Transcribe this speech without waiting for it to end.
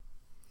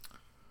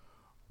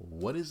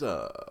What is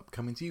up?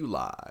 Coming to you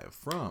live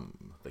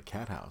from the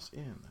Cat House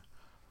in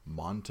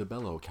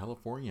Montebello,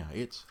 California.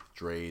 It's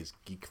Dre's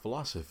Geek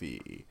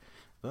Philosophy,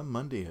 the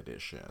Monday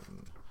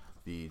edition,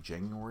 the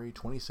January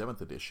 27th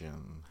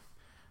edition,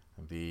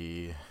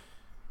 the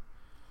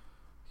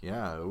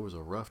it was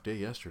a rough day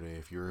yesterday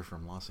if you're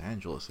from Los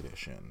Angeles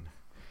edition.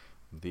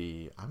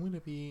 I'm going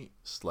to be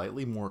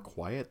slightly more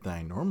quiet than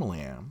I normally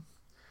am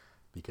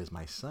because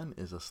my son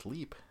is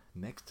asleep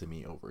next to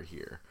me over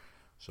here.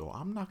 So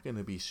I'm not going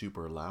to be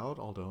super loud,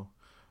 although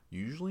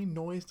usually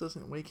noise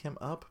doesn't wake him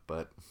up,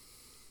 but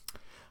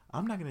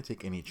I'm not going to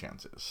take any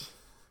chances.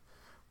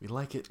 We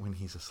like it when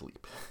he's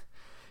asleep.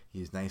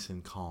 He's nice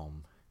and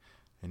calm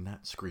and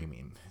not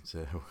screaming.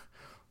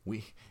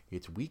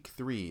 It's week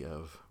 3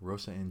 of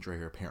Rosa and Dre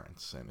are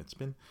parents, and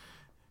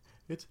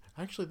it's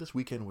actually, this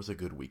weekend was a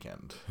good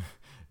weekend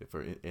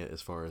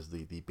as far as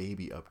the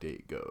baby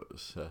update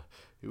goes.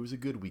 It was a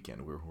good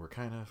weekend. We're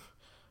kind of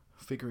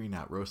figuring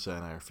out, Rosa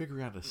and I are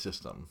figuring out a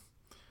system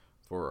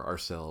for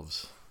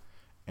ourselves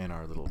and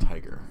our little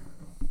tiger.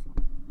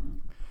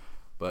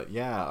 But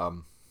I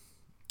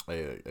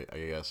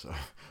guess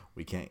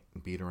we can't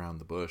beat around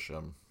the bush.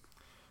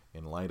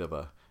 In light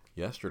of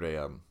yesterday,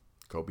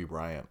 Kobe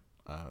Bryant,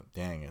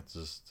 it's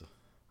just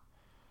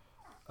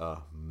a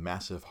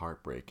massive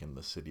heartbreak in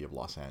the city of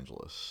Los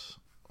Angeles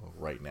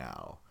right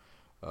now,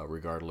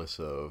 regardless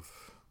of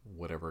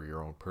whatever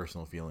your own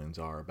personal feelings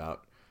are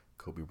about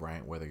Kobe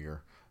Bryant, whether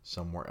you're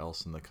somewhere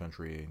else in the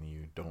country and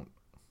you don't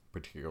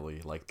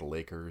particularly like the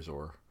Lakers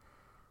or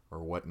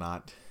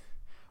whatnot,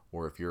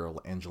 or if you're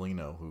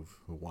Angelino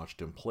who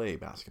watched him play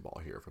basketball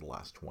here for the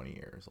last 20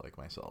 years like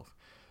myself,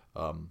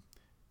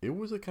 it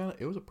was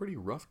a pretty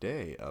rough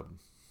day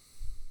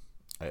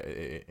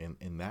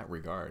in that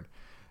regard.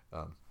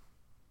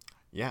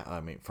 I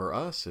mean, for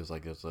us it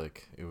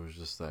was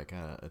just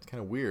that it's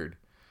kind of weird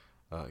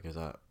because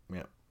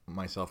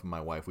myself and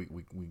my wife, we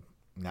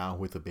now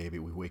with the baby,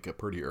 we wake up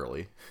pretty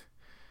early,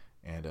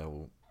 and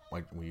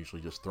we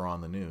usually just throw on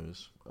the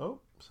news.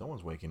 Oh,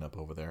 someone's waking up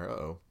over there.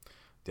 Uh-oh.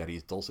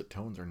 Daddy's dulcet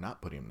tones are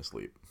not putting him to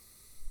sleep.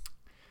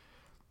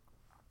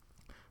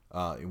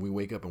 We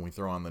wake up and we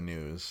throw on the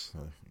news,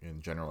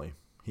 and generally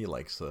he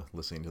likes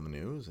listening to the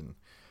news, and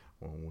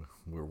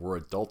we're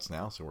adults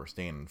now, so we're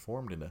staying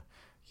informed. And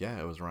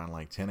it was around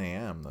like 10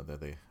 a.m. that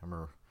I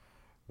remember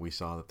we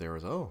saw that there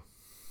was a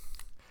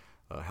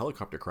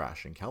helicopter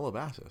crash in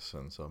Calabasas,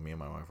 and so me and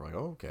my wife were like,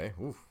 "Oh, okay,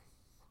 oof,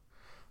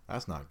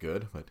 that's not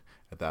good." But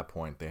at that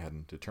point, they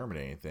hadn't determined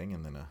anything,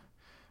 and then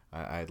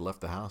I had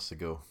left the house to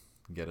go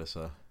get us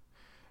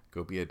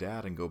go be a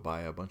dad and go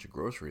buy a bunch of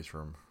groceries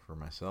for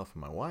myself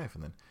and my wife,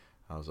 and then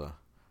I was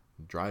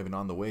driving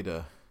on the way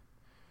to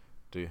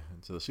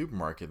the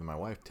supermarket, and my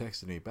wife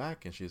texted me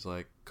back, and she's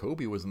like,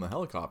 "Kobe was in the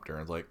helicopter,"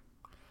 and it's like,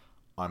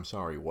 "I'm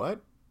sorry,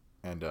 what?"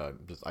 And I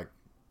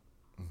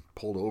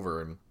pulled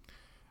over, and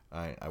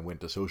I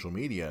went to social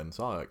media and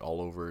saw it all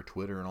over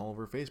Twitter and all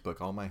over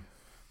Facebook. All my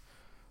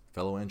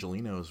fellow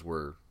Angelinos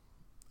were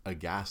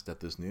aghast at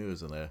this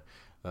news, and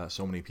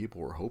so many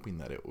people were hoping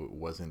that it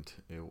wasn't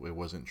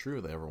true.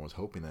 That everyone was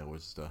hoping that it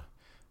was a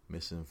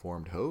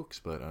misinformed hoax,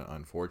 but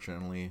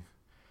unfortunately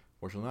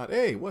not.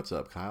 Hey, what's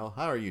up, Kyle?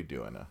 How are you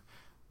doing?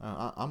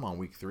 I'm on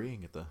week 3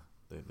 and get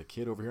the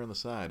kid over here on the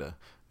side.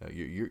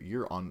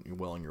 You're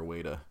well on your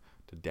way to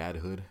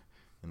dadhood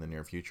in the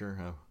near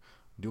future.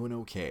 Doing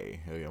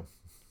okay.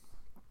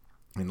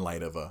 In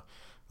light of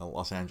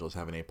Los Angeles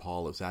having a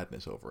pall of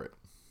sadness over it.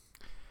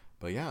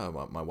 But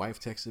my wife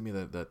texted me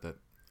that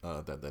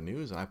the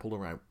news, and I pulled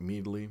over. I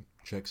immediately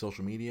checked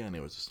social media, and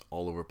it was just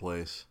all over the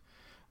place.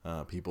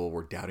 People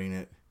were doubting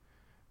it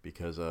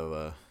because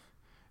of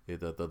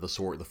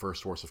the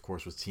first source, of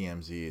course, was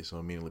TMZ. So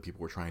immediately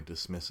people were trying to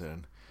dismiss it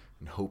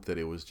and hope that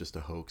it was just a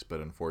hoax.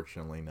 But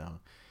unfortunately, no,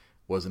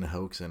 it wasn't a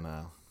hoax. And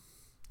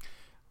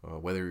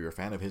whether you're a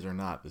fan of his or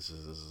not, this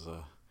is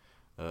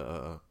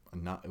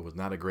it was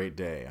not a great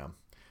day.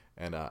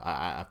 And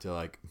I have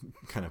to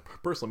kind of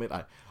personally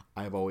admit,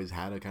 I've always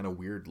had a kind of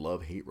weird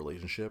love-hate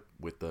relationship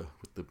with the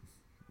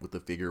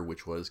figure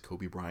which was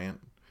Kobe Bryant.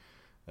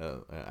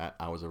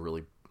 I was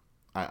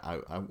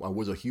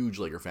a huge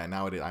Laker fan.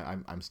 Nowadays,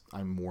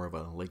 I'm more of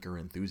a Laker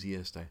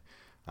enthusiast.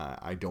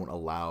 I don't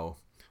allow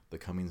the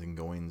comings and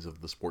goings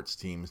of the sports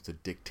teams to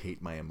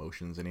dictate my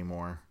emotions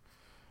anymore,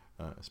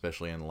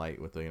 especially in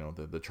light with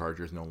the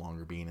Chargers no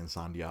longer being in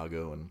San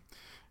Diego, and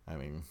I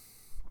mean,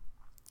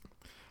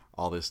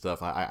 all this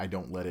stuff. I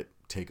don't let it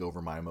take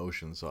over my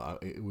emotions. So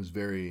it was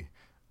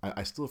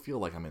I still feel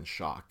like I'm in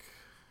shock.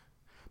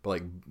 But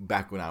like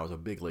back when I was a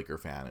big Laker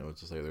fan, it was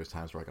just like there's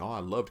times where I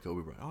loved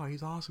Kobe Bryant. Oh,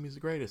 he's awesome, he's the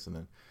greatest. And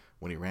then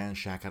when he ran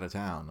Shaq out of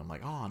town, I'm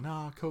like, oh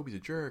no, Kobe's a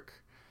jerk.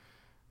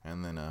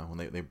 And then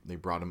when they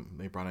brought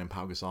in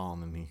Pau Gasol,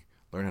 and then he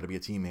learned how to be a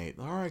teammate.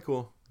 All right,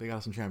 cool. They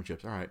got some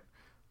championships. All right,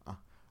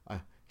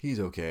 he's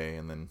okay.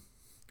 And then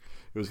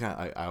it was kind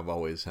of, I've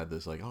always had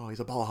this oh,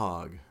 he's a ball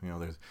hog.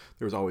 There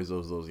was always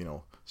those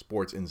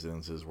sports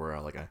incidences where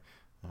I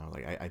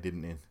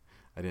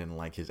didn't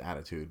like his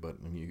attitude, but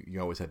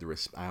you always had to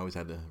I always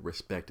had to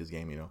respect his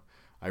game.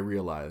 I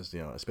realized,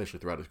 especially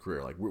throughout his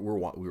career, like we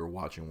were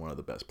watching one of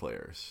the best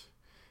players.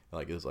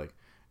 Like it's like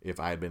if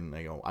I had been,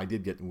 I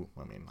did get.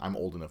 I mean, I'm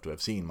old enough to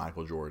have seen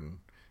Michael Jordan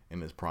in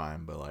his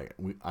prime, but like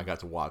I got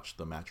to watch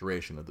the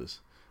maturation of this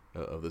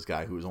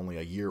guy who was only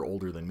a year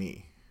older than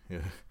me.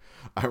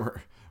 I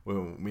remember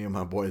when me and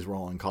my boys were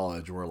all in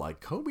college, we're like,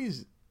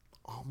 Kobe's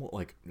almost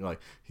like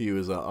he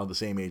was on the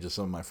same age as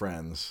some of my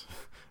friends,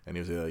 and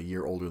he was a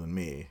year older than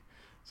me.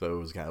 So it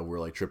was kind of, we're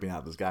like tripping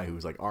out this guy who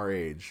was like our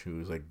age, who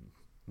was like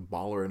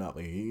ballering up.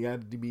 Like he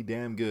had to be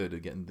damn good to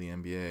get into the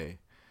NBA,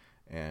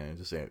 and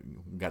just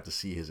got to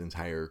see his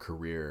entire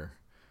career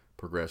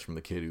progress from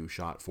the kid who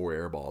shot 4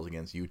 air balls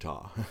against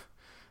Utah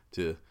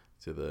to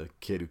the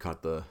kid who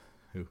caught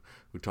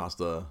who tossed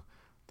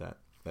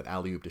that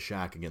alley oop to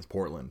Shaq against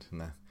Portland in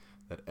that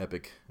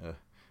epic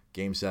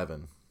Game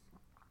 7,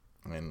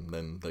 and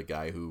then the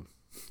guy who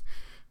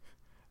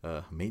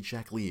made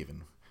Shaq leave,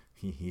 and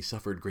he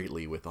suffered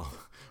greatly with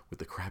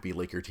the crappy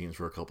Laker teams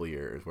for a couple of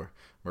years,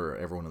 where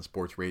everyone in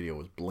sports radio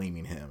was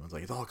blaming him. It's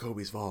like it's all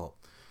Kobe's fault.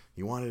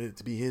 He wanted it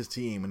to be his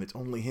team, and it's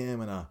only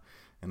him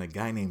and a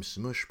guy named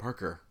Smush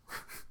Parker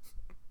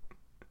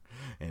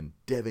and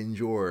Devin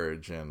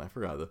George, and I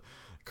forgot the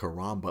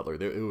Caron Butler.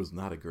 It was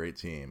not a great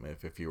team.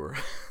 If you were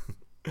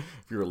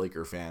if you're a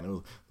Laker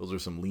fan, those are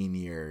some lean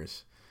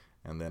years.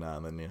 And then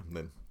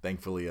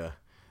thankfully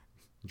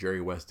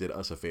Jerry West did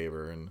us a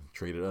favor and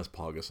traded us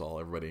Paul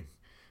Gasol. Everybody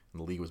in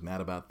the league was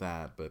mad about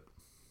that,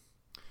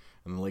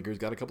 and the Lakers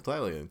got a couple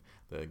titles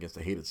against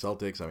the hated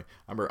Celtics. I mean,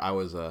 I remember I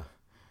was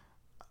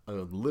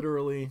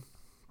literally.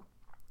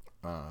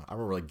 I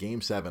remember like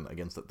Game 7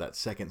 against that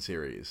second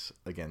series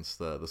against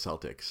the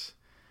Celtics.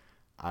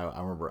 I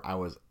remember I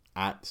was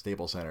at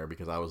Staples Center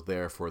because I was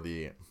there for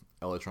the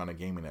Electronic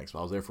Gaming Expo.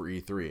 I was there for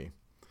E3,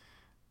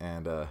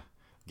 and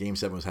Game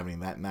 7 was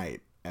happening that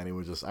night, and it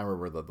was just, I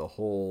remember that the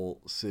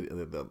whole city,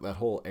 that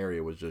whole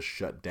area was just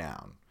shut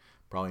down.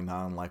 Probably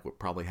not unlike what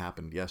probably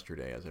happened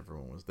yesterday, as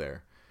everyone was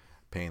there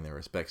paying their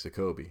respects to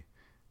Kobe.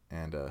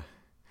 And I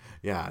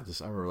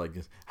remember like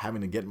just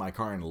having to get in my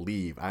car and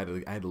leave. I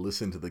had to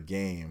listen to the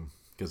game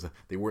because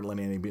they weren't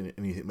letting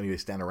anybody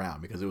stand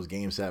around because it was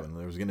Game 7.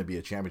 There was going to be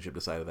a championship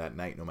decided that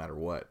night, no matter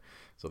what.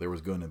 So there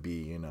was going to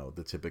be,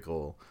 the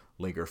typical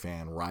Laker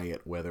fan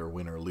riot, whether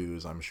win or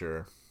lose. I'm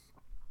sure.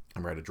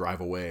 I'm ready to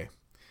drive away.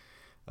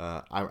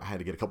 I had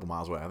to get a couple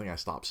miles away. I think I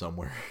stopped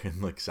somewhere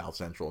in like South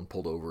Central and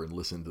pulled over and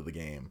listened to the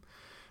game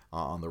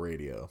on the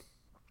radio,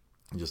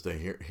 just to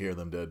hear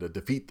them to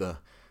defeat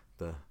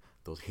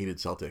those hated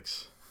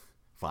Celtics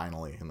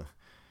finally. And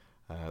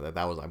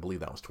that was, I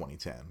believe that was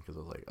 2010, because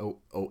it was like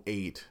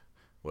 08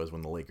 was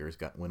when the Lakers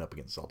went up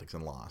against Celtics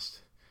and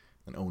lost.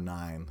 And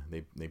 09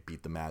 they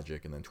beat the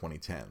Magic, and then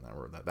 2010 I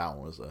remember that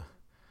one was a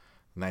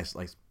nice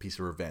piece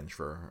of revenge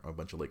for a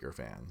bunch of Laker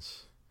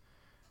fans.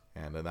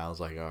 And then I was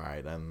like, all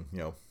right, and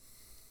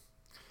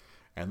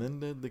and then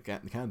the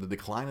kind of the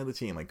decline of the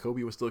team. Like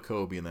Kobe was still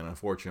Kobe, and then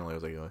unfortunately, it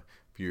was like a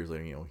few years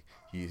later,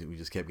 we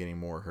just kept getting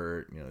more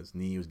hurt. His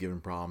knee was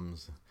giving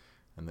problems,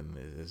 and then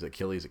his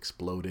Achilles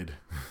exploded.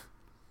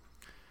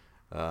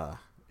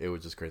 It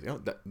was just crazy.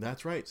 Oh,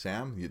 that's right,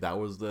 Sam. That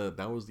was the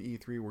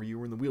E3 where you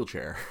were in the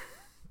wheelchair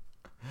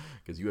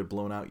because you had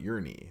blown out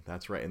your knee.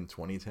 That's right, in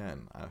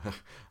 2010. I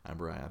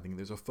think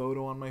there's a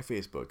photo on my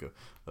Facebook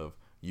of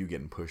you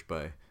getting pushed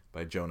by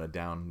Jonah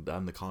down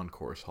the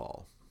concourse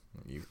hall,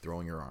 you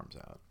throwing your arms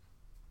out.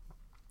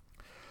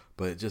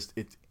 But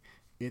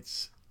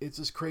it's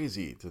just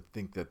crazy to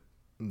think that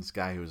this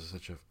guy who was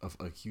such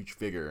a huge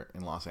figure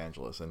in Los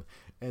Angeles, and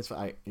it's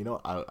I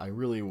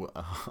really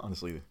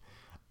honestly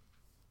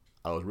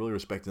I was really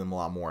respecting him a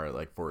lot more,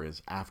 like for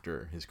his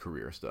after his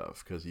career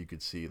stuff, because you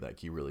could see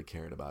like he really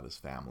cared about his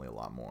family a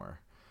lot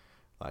more.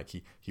 Like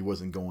he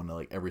wasn't going to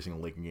like every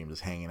single Laker game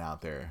just hanging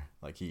out there.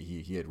 Like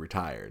he had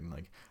retired, and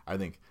like I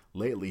think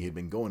lately he'd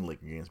been going to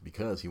Laker games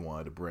because he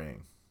wanted to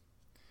bring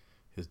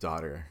his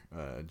daughter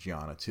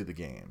Gianna to the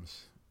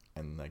games,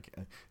 and like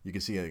you can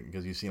see it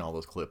because you've seen all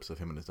those clips of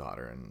him and his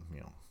daughter,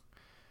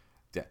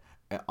 and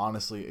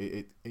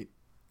honestly it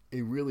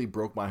really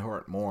broke my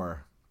heart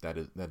more that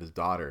his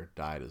daughter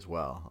died as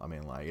well. I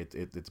mean, like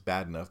it's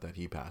bad enough that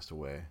he passed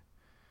away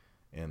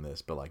in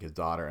this, but like his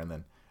daughter, and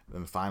then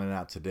finding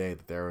out today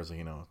that there was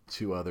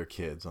 2 other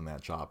kids on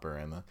that chopper,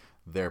 and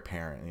their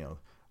parent,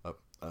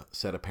 a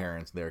set of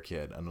parents, their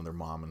kid, another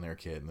mom and their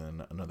kid, and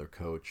then another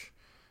coach,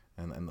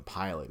 and the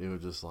pilot. It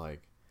was just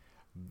like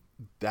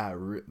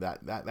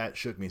that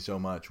shook me so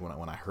much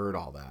when I heard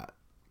all that,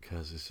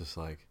 because it's just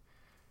like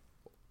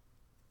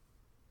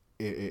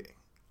it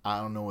I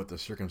don't know what the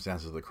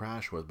circumstances of the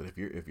crash was, but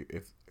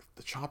if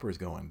the chopper is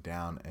going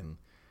down and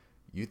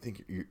you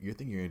think you're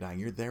gonna die,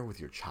 and you're there with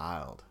your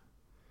child.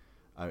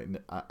 I mean,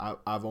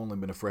 I've only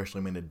been a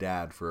freshly minted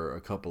dad for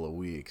a couple of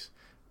weeks,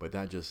 but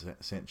that just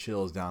sent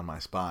chills down my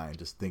spine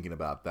just thinking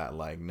about that,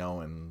 like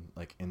knowing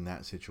like in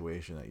that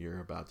situation that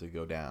you're about to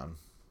go down.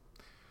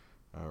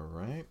 All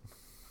right.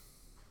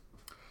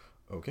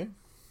 Okay.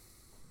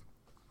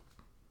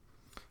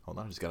 Hold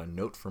on, I just got a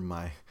note from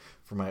my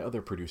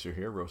other producer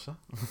here, Rosa.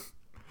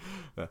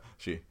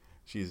 She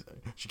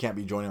she can't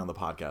be joining on the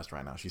podcast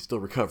right now. She's still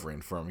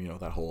recovering from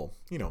that whole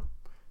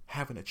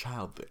having a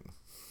child thing.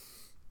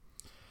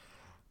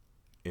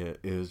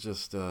 It was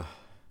just the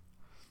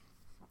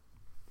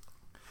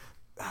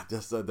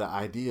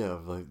idea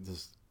of like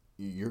just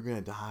you're gonna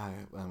die.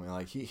 I mean,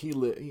 like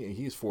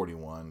he's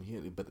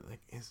 41. But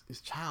like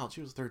his child,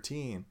 she was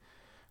 13, and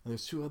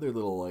there's two other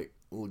little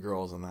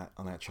girls on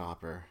that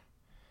chopper,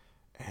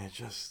 and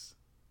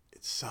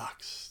it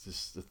sucks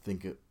just to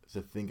think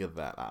of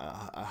that.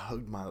 I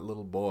hugged my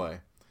little boy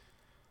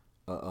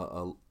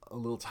a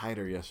little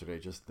tighter yesterday.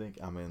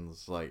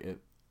 It's like it.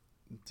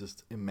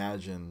 Just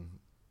imagine.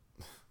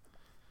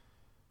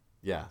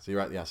 Yeah. See,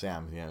 right? Yeah,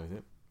 Sam. Yeah,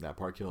 that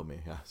part killed me.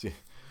 Yeah. See,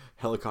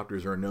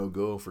 helicopters are a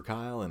no-go for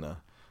Kyle, and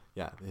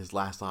his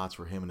last thoughts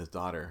were him and his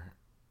daughter.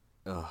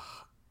 Ugh.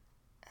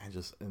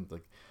 And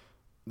like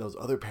those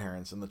other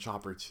parents in the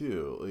chopper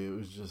too. It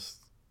was just,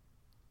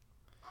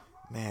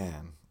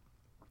 man.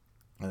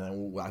 And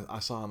then I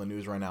saw on the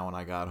news right now when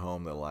I got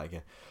home that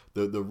like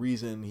the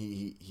reason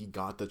he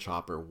got the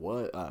chopper,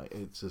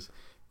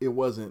 it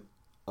wasn't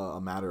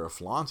a matter of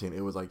flaunting. It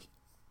was like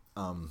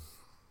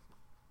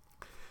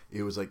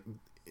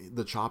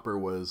the chopper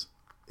was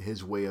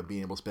his way of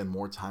being able to spend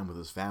more time with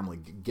his family,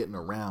 getting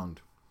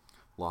around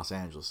Los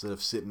Angeles. Instead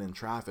of sitting in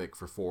traffic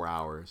for 4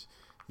 hours,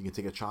 you can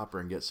take a chopper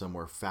and get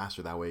somewhere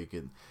faster. That way,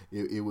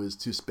 it was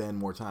to spend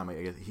more time.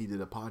 I guess he did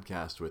a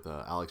podcast with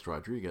Alex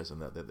Rodriguez,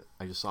 and that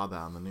I just saw that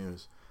on the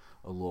news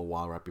a little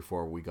while right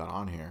before we got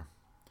on here,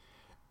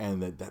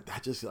 and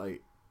that just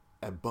like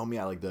that bummed me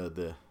out. Like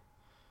the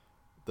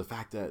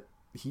fact that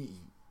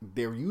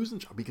they were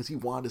using because he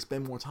wanted to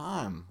spend more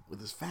time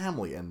with his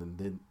family, and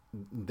then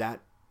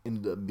that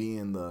ended up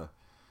being the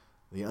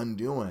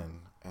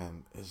undoing.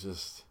 And it's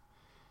just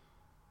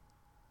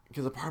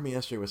because a part of me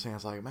yesterday was saying,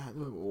 it's like, man,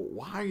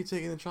 why are you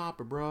taking the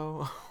chopper,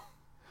 bro?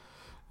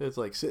 It's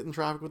like sit in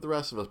traffic with the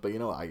rest of us, but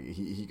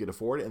he could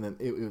afford it, and then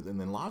and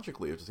then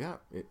logically it was just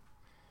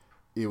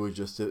it was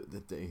just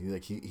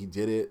like he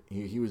did it.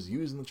 He was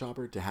using the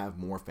chopper to have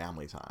more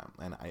family time.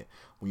 And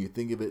when you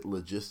think of it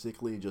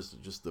logistically,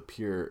 just the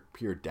pure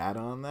data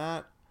on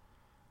that,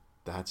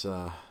 that's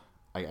I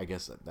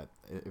guess that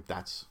if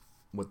that's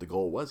what the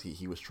goal was,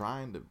 he was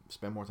trying to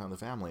spend more time with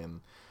the family.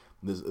 And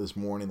this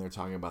morning they're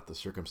talking about the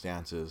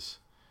circumstances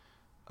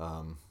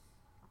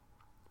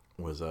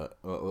was of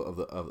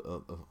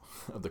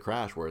the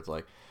crash, where it's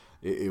like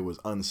it was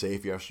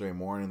unsafe yesterday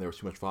morning. There was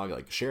too much fog.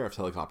 Like sheriff's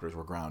helicopters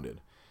were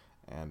grounded.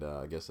 And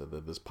I guess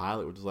this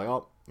pilot was just like,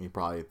 oh, he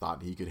probably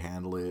thought he could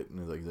handle it.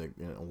 And like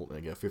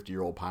a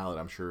 50-year-old pilot,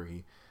 I'm sure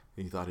he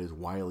thought his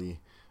wily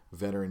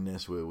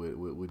veteranness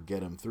would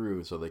get him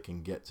through, so they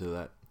can get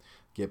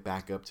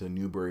back up to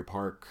Newbury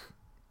Park,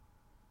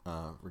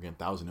 again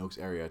Thousand Oaks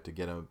area, to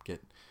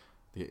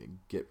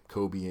get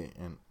Kobe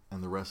and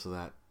the rest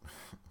of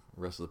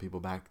the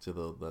people back to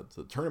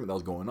the tournament that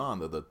was going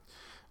on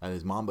at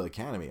his Mamba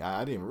Academy.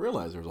 I didn't even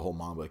realize there was a whole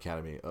Mamba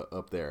Academy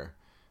up there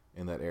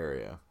in that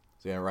area.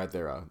 So yeah, right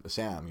there,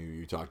 Sam,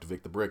 you talked to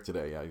Vic the Brick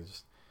today. Yeah,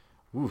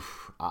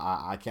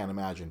 I can't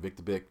imagine Vic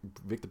the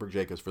Brick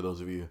Jacobs. For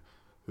those of you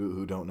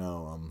who don't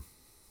know,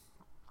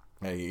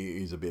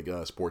 he's a big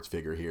sports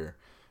figure here.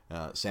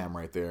 Sam,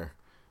 right there,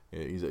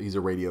 he's a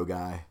radio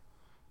guy,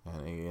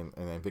 and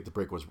then Vic the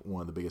Brick was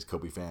one of the biggest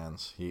Kobe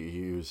fans.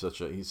 He's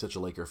such a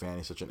Laker fan.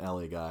 He's such an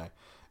LA guy.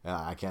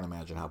 I can't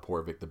imagine how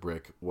poor Vic the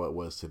Brick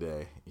was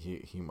today.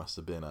 He must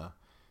have been a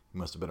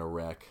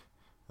wreck.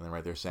 And then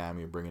right there, Sam,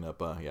 you're bringing up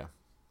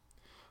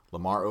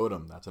Lamar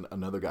Odom. That's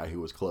another guy who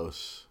was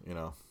close,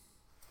 and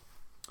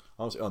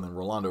then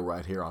Rolando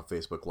right here on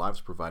Facebook Live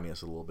is providing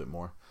us a little bit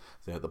more.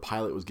 So the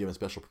pilot was given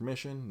special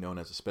permission, known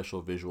as a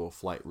special visual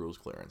flight rules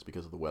clearance,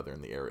 because of the weather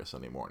in the area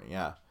Sunday morning.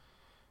 Yeah.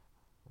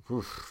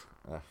 We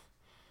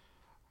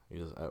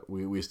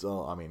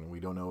still, we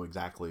don't know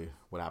exactly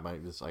what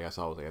happened. I guess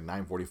I was like at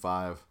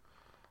 9:45.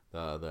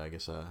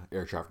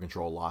 Air traffic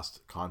control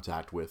lost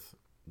contact with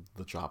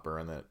the chopper,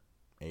 and at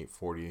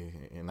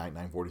 8:40 and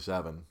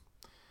 9:47.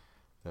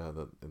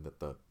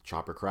 The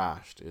chopper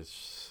crashed.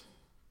 It's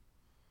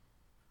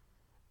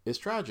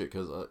tragic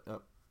because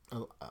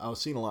I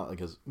was seeing a lot,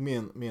 because me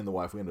and the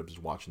wife, we ended up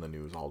just watching the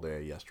news all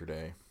day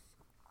yesterday,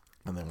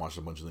 and then watched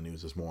a bunch of the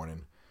news this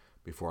morning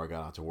before I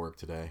got out to work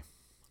today.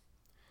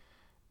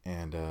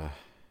 And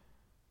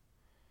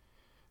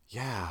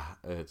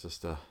it's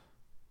just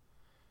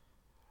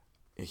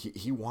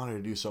he wanted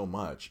to do so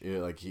much.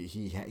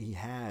 He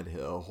had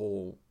a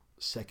whole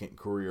second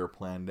career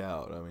planned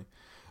out.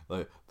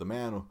 Like the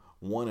man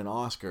won an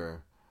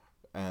Oscar,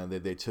 and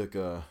they took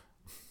a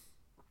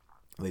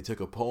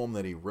poem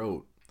that he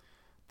wrote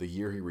the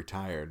year he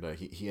retired.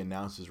 He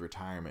announced his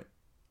retirement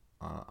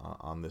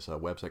on this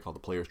website called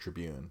the Players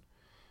Tribune,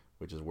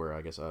 which is where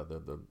I guess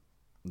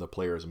the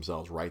players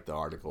themselves write the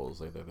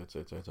articles.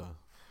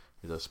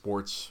 It's a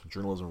sports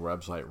journalism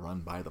website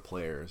run by the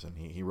players, and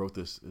he wrote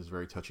this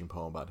very touching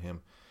poem about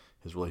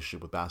his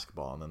relationship with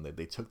basketball. And then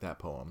they took that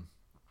poem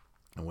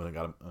and went and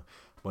got a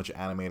bunch of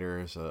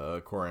animators,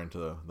 according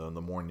to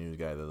the Morning News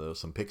guy. There was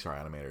some Pixar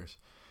animators,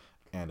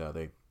 and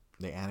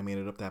they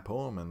animated up that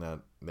poem, and that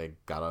they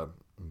got a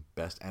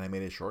best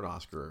animated short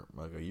Oscar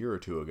like a year or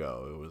two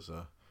ago. It was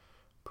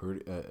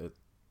pretty.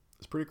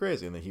 It's pretty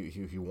crazy, and that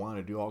he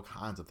wanted to do all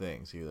kinds of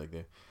things. He like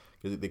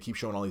they keep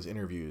showing all these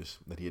interviews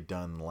that he had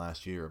done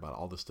last year about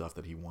all the stuff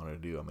that he wanted to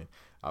do. I mean,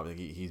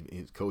 obviously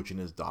he's coaching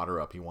his daughter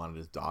up. He wanted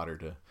his daughter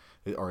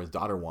to, or his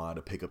daughter wanted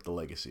to pick up the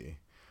legacy.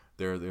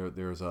 There's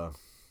an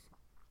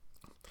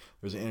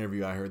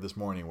interview I heard this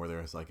morning where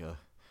there's like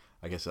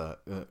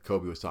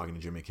Kobe was talking to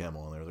Jimmy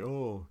Kimmel, and they were like,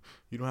 "Oh,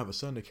 you don't have a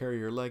son to carry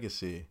your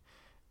legacy,"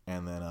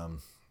 and then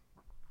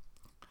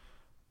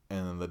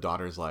the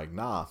daughter's like,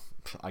 "Nah,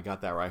 I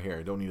got that right here.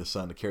 I don't need a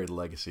son to carry the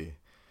legacy."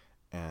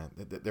 And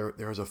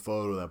there was a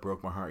photo that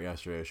broke my heart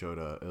yesterday. I showed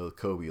it was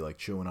Kobe like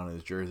chewing on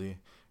his jersey,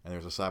 and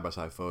there's a side by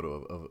side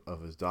photo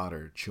of his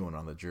daughter chewing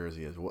on the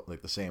jersey as what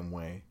like the same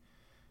way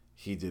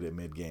he did it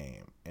mid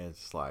game.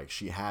 It's like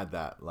she had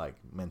that like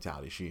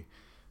mentality.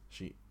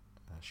 She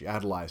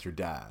idolized her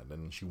dad,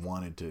 and she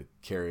wanted to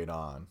carry it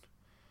on.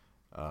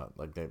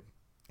 Like that,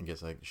 I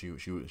guess like she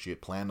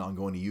had planned on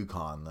going to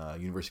UConn,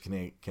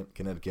 University of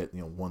Connecticut.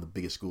 One of the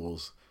biggest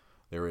schools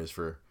there is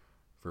for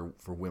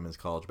women's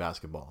college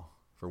basketball.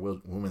 For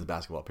women's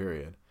basketball,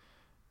 period.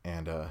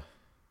 And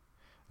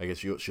I guess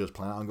she was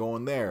planning on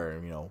going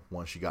there,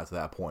 once she got to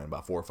that point,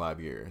 about 4 or 5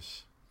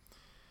 years.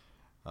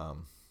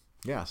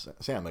 Yeah,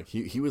 Sam, like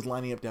he was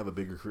lining up to have a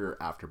bigger career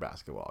after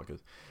basketball,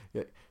 because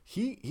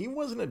he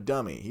wasn't a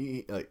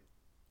dummy.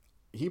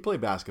 He played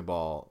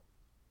basketball.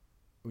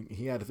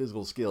 He had the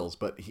physical skills,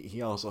 but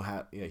he also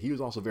had he was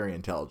also very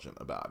intelligent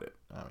about it.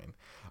 I mean,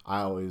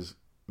 I always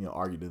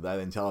argued that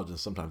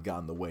intelligence sometimes got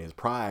in the way. His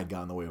pride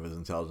got in the way of his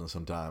intelligence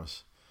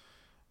sometimes.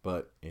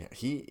 But yeah,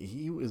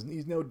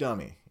 he's no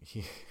dummy.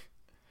 He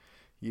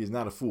is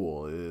not a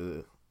fool,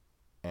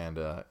 and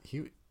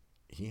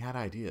he had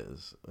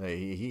ideas.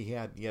 He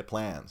had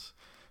plans.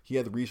 He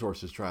had the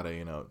resources to try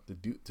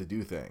to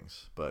do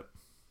things. But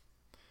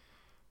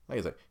like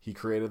I said, he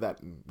created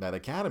that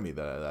academy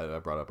that I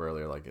brought up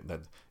earlier. Like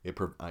that,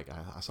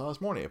 I saw this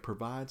morning. It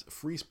provides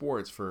free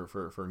sports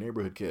for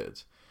neighborhood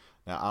kids.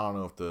 Now I don't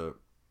know if the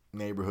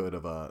neighborhood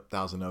of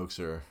Thousand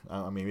Oaks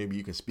maybe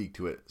you can speak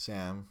to it,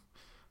 Sam,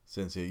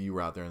 since you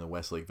were out there in the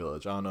Westlake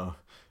Village. I don't know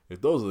if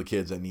those are the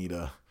kids that need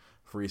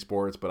free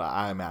sports, but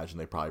I imagine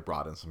they probably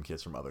brought in some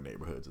kids from other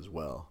neighborhoods as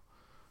well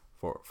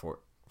for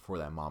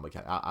that Mamba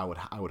Cat. I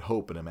would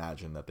hope and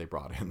imagine that they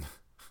brought in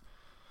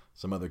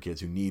some other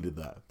kids who needed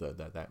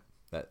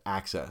that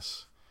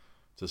access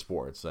to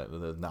sports. That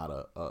there's not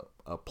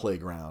a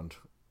playground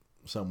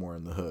somewhere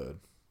in the hood.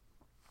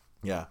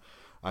 Yeah,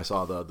 I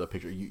saw the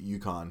picture.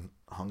 UConn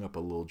hung up a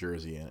little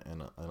jersey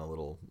and a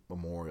little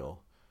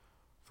memorial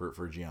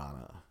for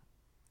Gianna.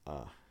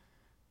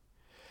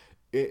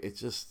 It's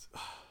just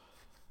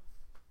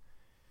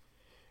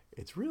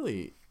it's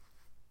really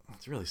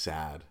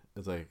sad.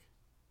 It's like,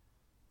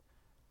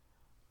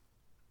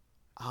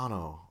 I don't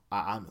know.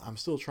 I'm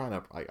still trying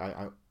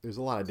to. There's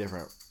a lot of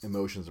different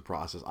emotions to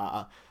process.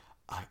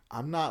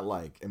 I'm not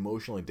like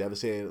emotionally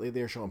devastated.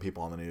 They're showing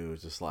people on the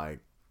news just like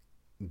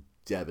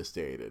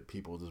devastated.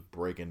 People just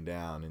breaking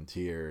down in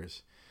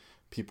tears.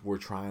 People were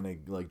trying to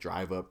like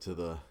drive up to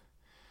the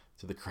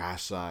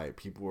crash site.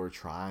 People were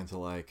trying to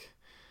like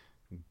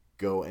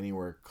go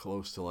anywhere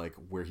close to like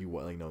where he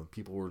was.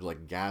 People were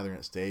like gathering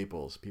at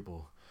Staples.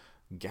 People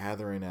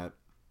gathering at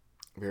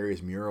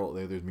various murals.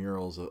 There's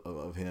murals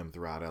of him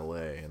throughout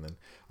LA, and then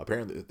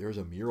apparently there's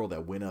a mural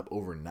that went up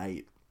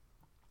overnight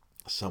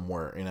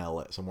somewhere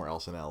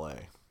else in LA.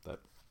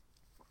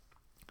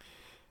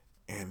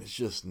 And it's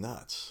just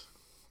nuts.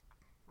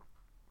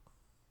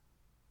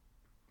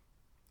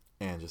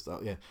 And just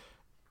yeah.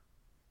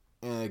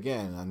 And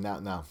again,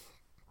 now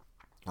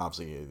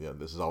obviously,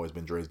 this has always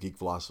been Dre's geek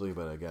philosophy,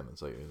 but again,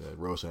 it's like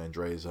Rosa and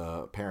Dre's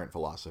parent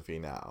philosophy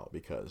now,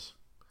 because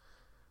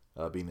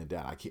being a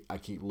dad, I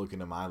keep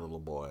looking at my little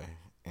boy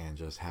and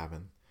just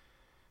having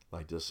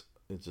like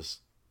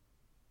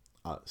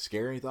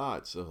scary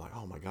thoughts of like,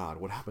 oh my God,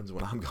 what happens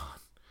when I'm gone?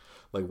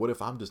 Like, what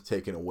if I'm just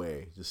taken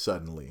away just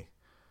suddenly?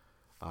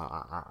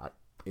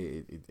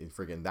 It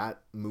freaking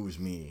that moves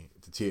me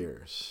to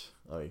tears.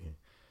 Like,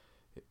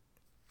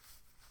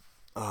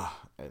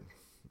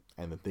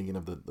 and the thinking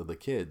of the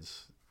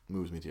kids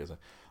moves me to tears.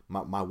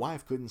 My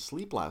wife couldn't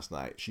sleep last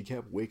night. She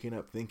kept waking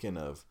up thinking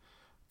of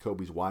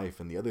Kobe's wife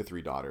and the other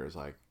 3 daughters.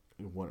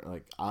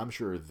 I'm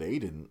sure they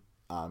didn't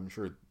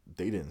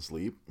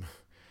sleep.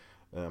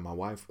 My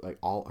wife, like,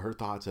 all her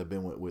thoughts have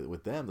been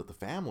with them, that the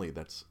family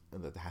that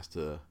has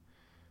to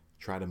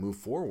try to move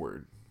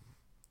forward.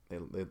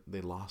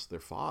 They lost their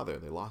father.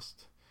 They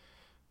lost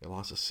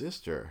a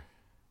sister.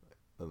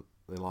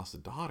 They lost a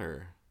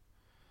daughter.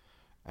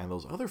 And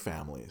those other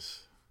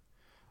families,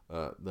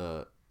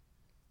 a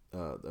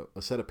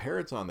set of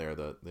parents on there.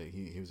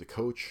 He was a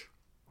coach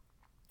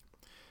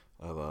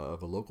of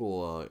a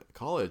local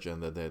college,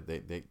 and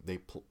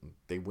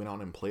they went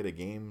on and played a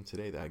game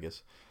today. That I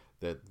guess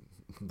that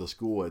the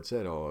school had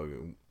said,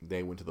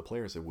 they went to the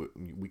players and said,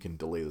 we can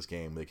delay this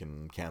game. They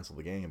can cancel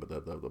the game, but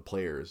the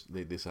players,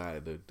 they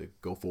decided to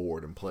go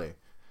forward and play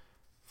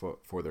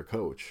for their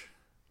coach.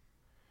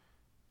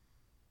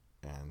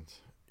 And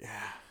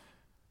yeah.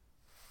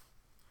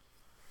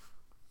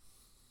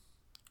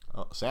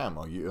 Oh, Sam,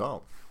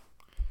 oh,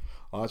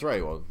 that's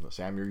right. Well,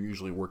 Sam, you're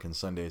usually working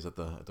Sundays at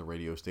the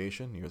radio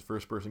station. You're the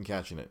first person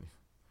catching it.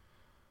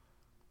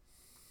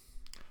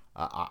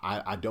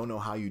 I don't know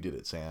how you did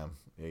it, Sam.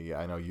 Yeah,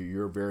 I know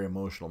you're a very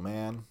emotional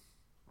man,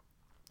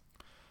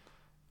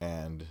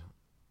 and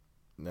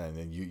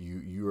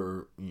you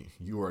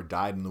are a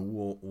dyed in the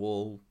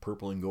wool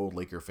purple and gold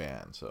Laker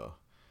fan. So,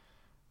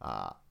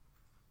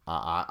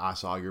 I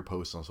saw your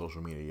post on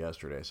social media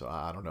yesterday. So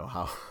I don't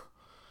know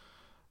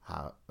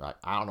I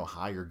don't know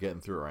how you're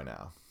getting through it right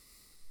now.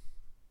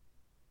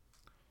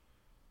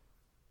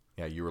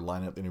 Yeah, you were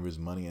lining up the interviews,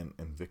 Money and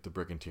Victor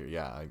Brickenteer.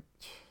 Yeah,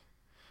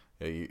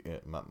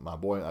 my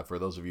boy. For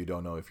those of you who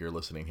don't know, if you're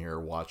listening here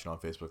or watching on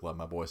Facebook Live,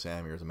 my boy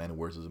Sam here is a man who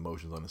wears his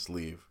emotions on his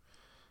sleeve,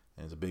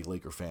 and is a big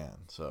Laker fan.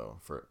 So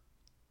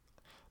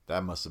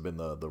that must have been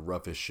the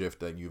roughest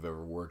shift that you've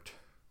ever worked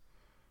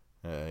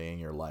in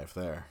your life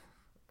there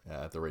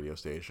at the radio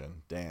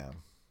station.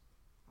 Damn.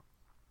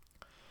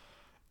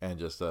 And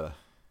just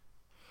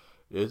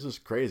it's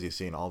just crazy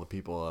seeing all the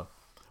people.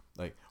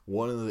 Like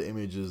one of the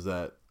images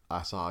that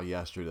I saw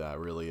yesterday that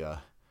really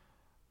that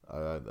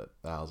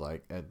I was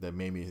like, that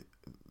made me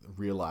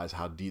realize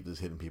how deep this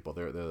hitting people.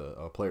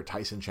 The player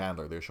Tyson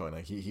Chandler, they're showing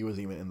like he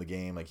wasn't even in the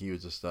game. Like he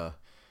was just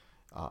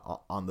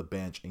on the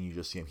bench, and you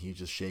just see him. He's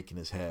just shaking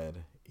his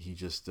head. He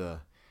just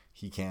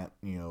he can't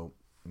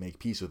make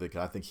peace with it.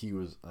 Cause I think he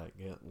was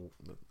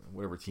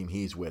whatever team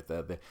he's with.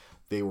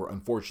 They were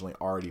unfortunately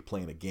already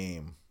playing a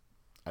game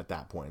at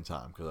that point in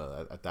time,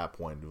 because at that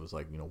point it was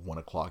like 1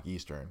 o'clock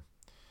Eastern,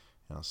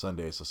 and on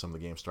Sunday, so some of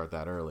the games start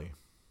that early.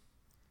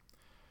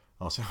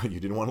 Also,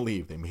 you didn't want to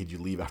leave. They made you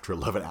leave after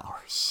 11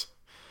 hours.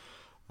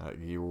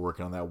 You were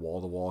working on that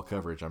wall-to-wall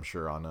coverage, I'm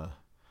sure, on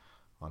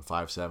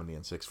 570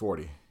 and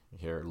 640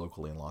 here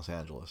locally in Los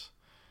Angeles.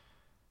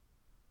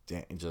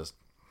 Just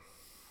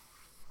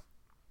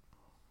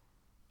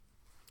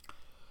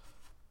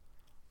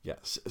yeah,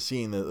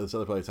 seeing this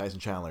other player, Tyson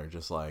Chandler,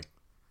 just like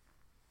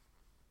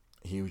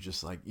he was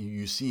just like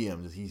you see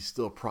him, he's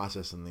still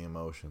processing the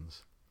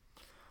emotions.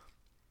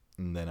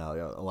 And then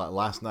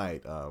last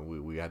night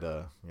we had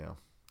to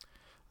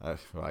I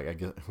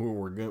guess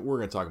we're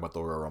gonna talk about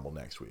the Royal Rumble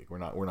next week. We're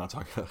not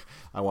talking.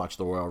 I watched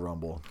the Royal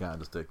Rumble kind of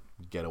just to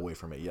get away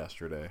from it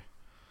yesterday,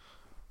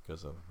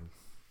 because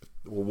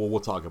we'll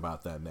talk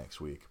about that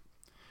next week.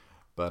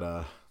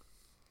 But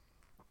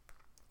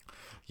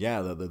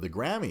yeah, the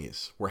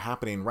Grammys were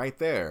happening right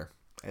there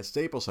at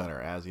Staples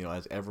Center, as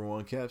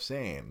everyone kept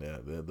saying,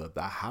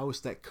 the house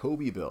that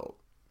Kobe built.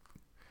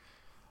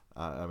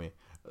 I mean,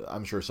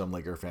 I'm sure some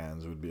Laker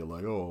fans would be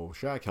like, "Oh,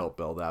 Shaq helped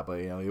build that," but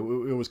it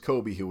was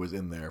Kobe who was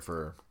in there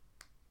for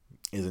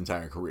his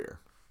entire career.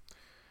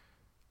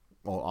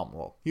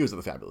 Well, he was at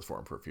the Fabulous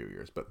Forum for a few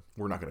years, but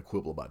we're not going to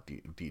quibble about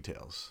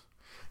details.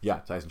 Yeah,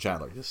 Tyson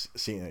Chandler, just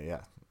seeing it,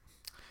 yeah.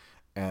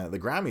 And the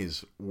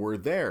Grammys were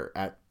there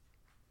at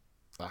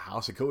the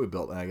house that Kobe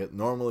built, and I get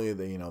normally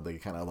they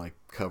kind of like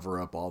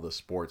cover up all the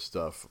sports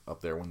stuff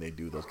up there when they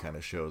do those kind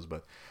of shows,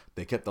 but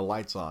they kept the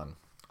lights on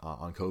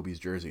Kobe's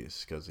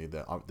jerseys, because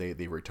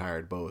they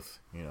retired both.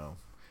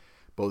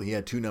 Both, he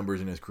had 2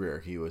 numbers in his career.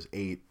 He was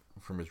 8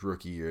 from his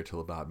rookie year till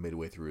about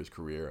midway through his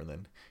career, and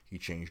then he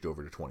changed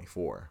over to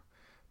 24,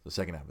 the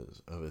second half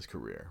of his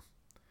career.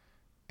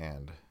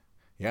 And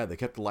yeah, they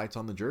kept the lights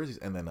on the jerseys,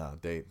 and then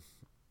the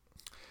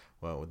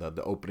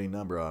opening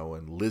number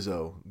when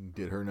Lizzo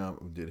did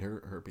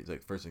her piece,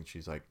 like first thing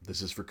she's like,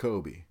 "This is for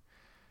Kobe,"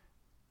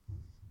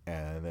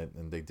 and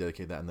they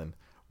dedicate that. And then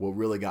what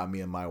really got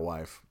me and my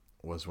wife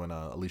was when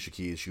Alicia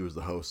Keys, she was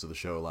the host of the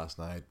show last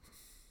night.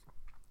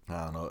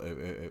 I don't know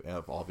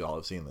if all of y'all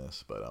have seen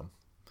this, but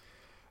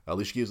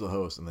Alicia Keys was the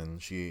host, and then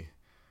she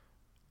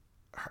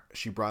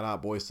brought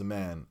out Boyz II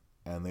Men,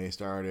 and they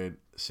started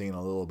singing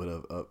a little bit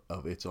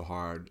of "It's So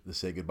Hard to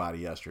Say Goodbye to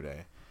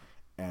Yesterday,"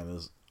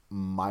 and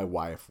my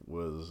wife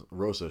was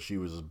Rosa. She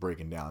was just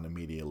breaking down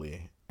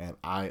immediately, and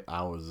I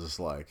was just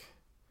like,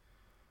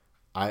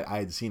 I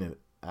had seen it.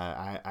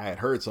 I had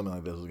heard something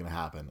like this was gonna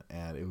happen,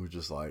 and it was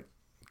just like,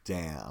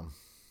 damn.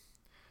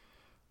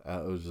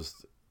 It was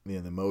just the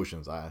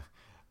emotions. I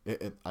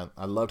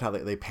loved how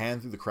they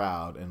pan through the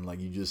crowd, and like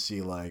you just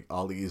see like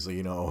all these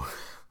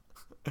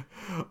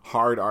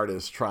hard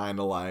artists trying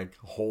to like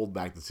hold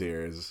back the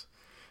tears.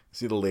 You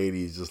see the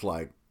ladies just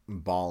like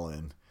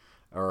bawling,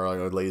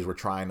 or ladies were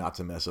trying not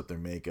to mess up their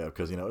makeup,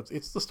 because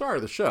it's the start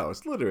of the show.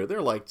 It's literally,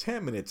 they're like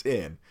 10 minutes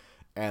in,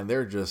 and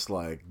they're just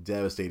like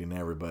devastating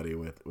everybody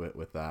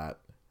with that.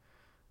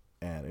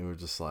 And it was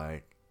just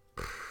like,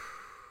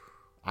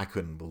 I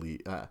couldn't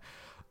believe.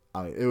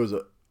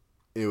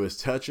 It was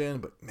touching,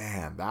 but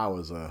man, that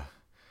was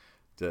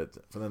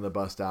for them to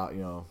bust out,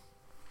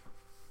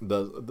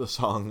 the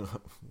song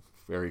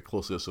very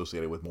closely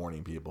associated with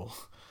mourning people,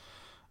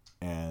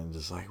 and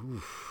just like,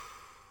 oof.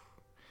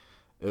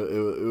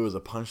 It was a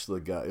punch to the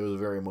gut. It was a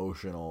very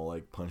emotional,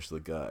 like, punch to the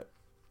gut.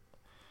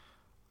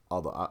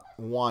 Although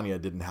Wanya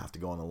didn't have to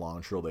go on the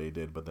long trail that he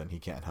did, but then he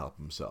can't help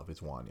himself. It's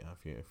Wanya.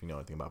 If you know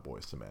anything about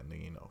Boyz II Men, then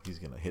you know he's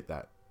gonna hit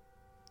that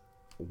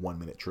 1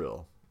 minute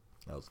trill.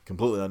 That was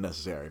completely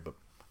unnecessary, but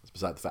it's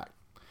beside the fact.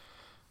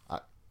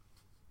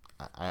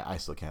 I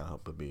still can't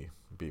help but be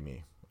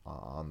me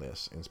on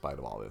this, in spite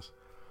of all this.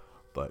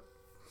 But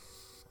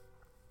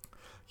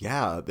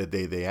yeah, they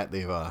did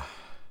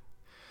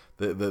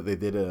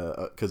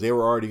because they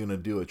were already gonna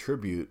do a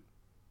tribute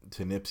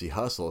to Nipsey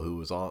Hussle, who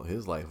was all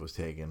his life was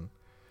taken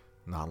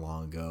not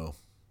long ago,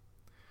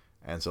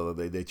 and so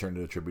they turned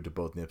it a tribute to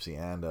both Nipsey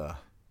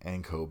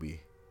and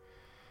Kobe,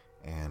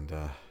 and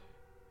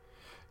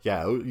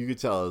yeah, you could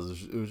tell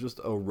it was just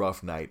a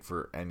rough night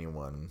for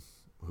anyone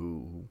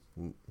who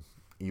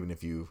even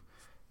if you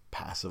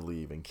passively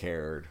even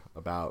cared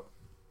about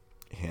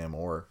him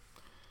or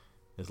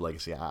his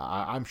legacy.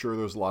 I'm sure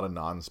there's a lot of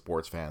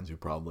non-sports fans who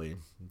probably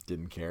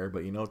didn't care,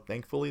 but you know,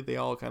 thankfully they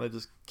all kind of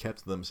just kept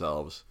to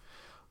themselves,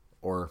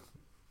 or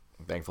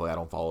thankfully I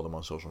don't follow them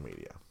on social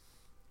media.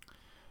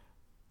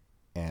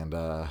 And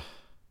it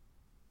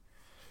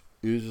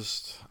was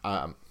just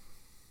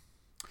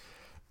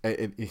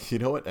you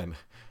know what, and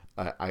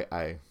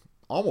I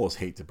almost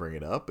hate to bring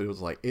it up, but it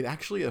was like it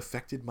actually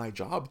affected my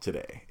job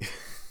today.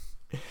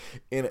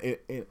 in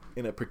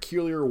a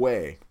peculiar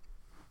way.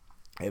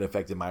 It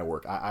affected my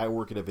work. I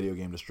work at a video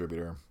game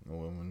distributor.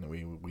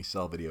 We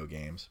sell video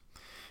games,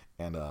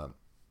 and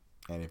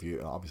if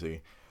you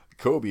obviously,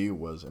 Kobe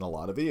was in a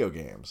lot of video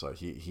games.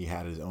 He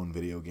had his own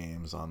video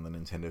games on the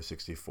Nintendo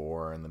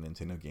 64 and the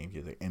Nintendo GameCube. He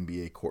had the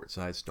NBA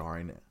Courtside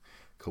starring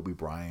Kobe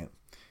Bryant,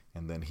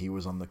 and then he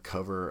was on the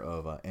cover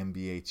of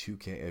NBA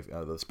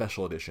 2K, the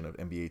special edition of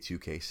NBA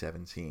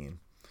 2K17.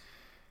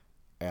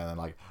 And then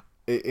like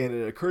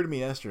it occurred to me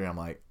yesterday. I'm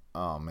like,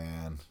 oh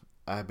man,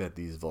 I bet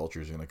these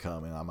vultures are gonna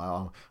come, and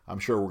I'm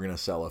sure we're gonna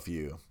sell a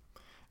few.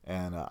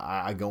 And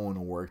I go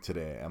into work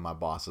today, and my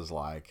boss is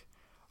like,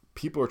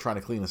 people are trying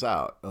to clean us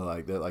out.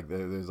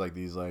 There's like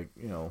these like,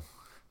 you know,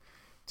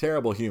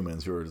 terrible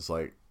humans who are just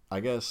like, I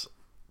guess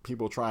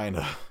people trying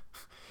to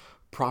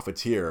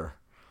profiteer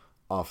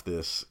off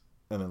this,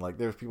 and then like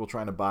there's people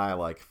trying to buy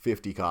like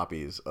 50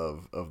 copies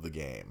of the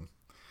game.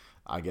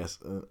 I guess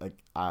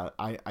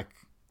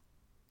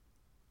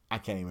I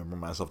can't even bring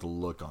myself to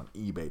look on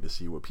eBay to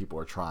see what people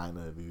are trying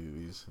to do.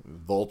 These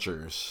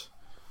vultures,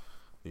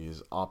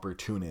 these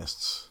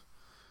opportunists.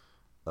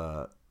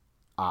 I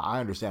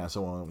understand if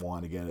someone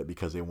want to get it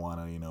because they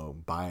want to, you know,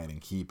 buy it and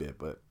keep it.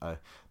 But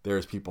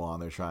there's people on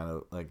there trying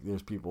to, like,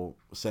 there's people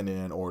sending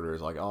in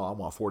orders like, oh, I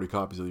want 40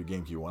 copies of your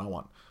GameCube one. I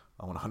want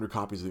 100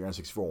 copies of your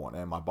N64 one.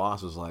 And my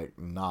boss is like,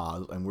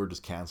 nah, and we're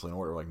just canceling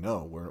order. We're like,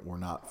 no, we're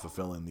not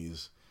fulfilling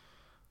these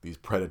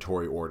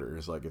predatory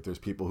orders. Like, if there's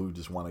people who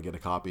just want to get a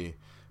copy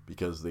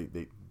because they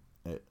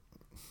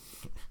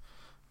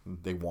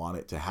want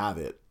it to have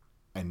it,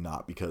 and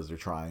not because they're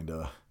trying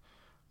to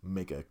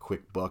make a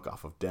quick buck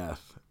off of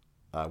death,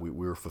 we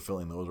were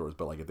fulfilling those orders.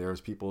 But like, if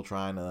there's people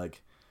trying to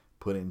like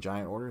put in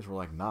giant orders, we're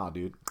like, nah,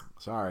 dude,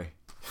 sorry,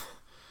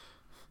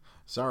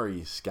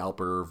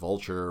 scalper,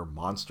 vulture,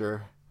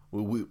 monster.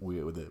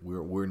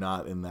 We're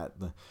not in that.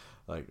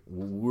 Like,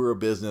 we're a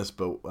business,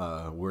 but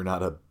we're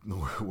not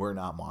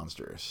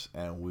monsters,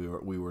 and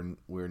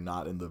we're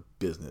not in the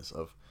business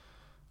of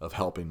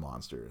helping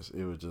monsters.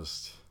 It was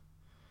just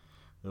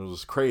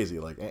crazy.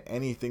 Like,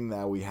 anything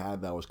that we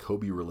had that was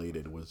Kobe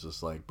related was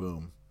just like,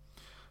 boom,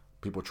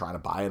 people trying to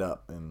buy it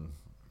up, and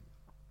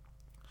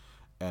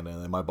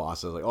then my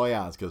boss says like, oh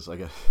yeah, it's because like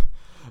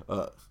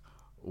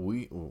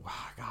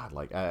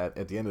like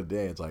at the end of the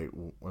day, it's like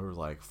there was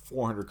like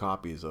 400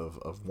 copies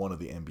of one of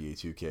the NBA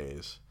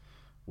 2Ks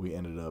we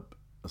ended up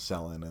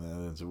selling, and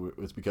then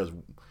it's because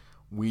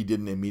we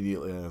didn't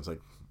immediately. It's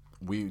like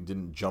we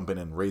didn't jump in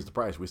and raise the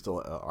price. We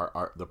still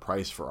the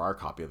price for our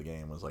copy of the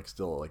game was like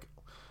still like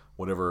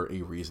whatever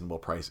a reasonable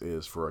price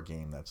is for a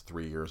game that's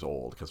 3 years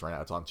old. Because right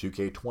now it's on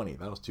 2K20.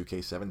 That was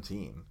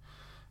 2K17,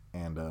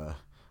 and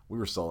we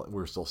were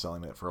still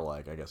selling it for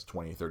like, I guess,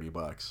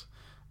 $20-$30,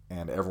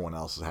 and everyone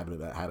else had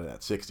it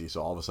at 60.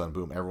 So all of a sudden,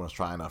 boom, everyone's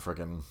trying to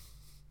freaking,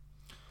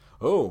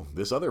 oh,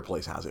 this other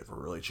place has it for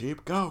really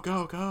cheap.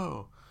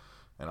 Go.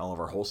 And all of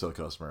our wholesale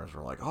customers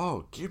were like,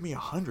 oh, give me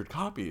 100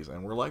 copies.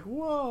 And we're like,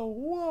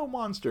 whoa,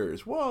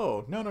 monsters.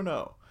 Whoa,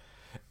 no.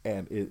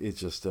 And it's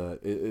just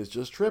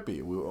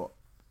trippy.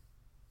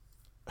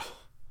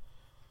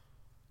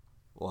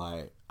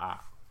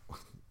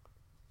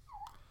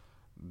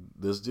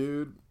 This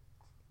dude,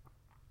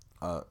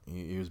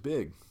 he was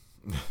big.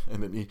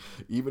 And then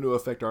even to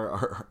affect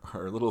our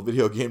little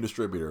video game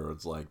distributor,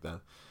 it's like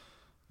that.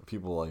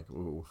 People like,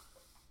 ooh,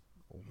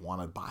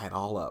 want to buy it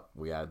all up.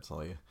 We had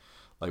something.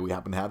 Like, we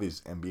happen to have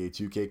these NBA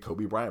 2K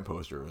Kobe Bryant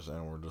posters,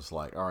 and we're just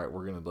like, all right,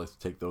 we're going to let's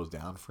take those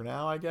down for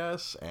now, I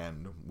guess,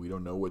 and we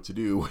don't know what to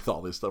do with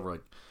all this stuff. We're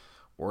like,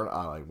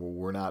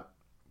 we're not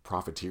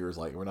profiteers,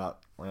 like, we're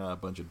not a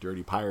bunch of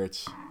dirty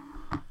pirates.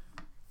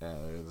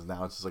 And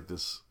now it's just like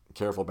this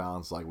careful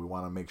balance, like, we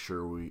want to make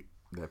sure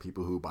that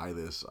people who buy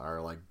this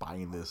are, like,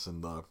 buying this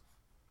in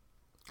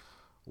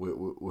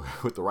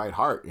with the right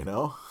heart, you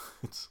know?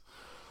 It's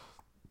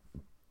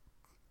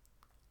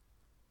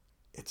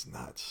it's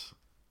nuts.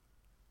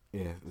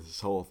 Yeah,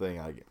 this whole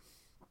thing,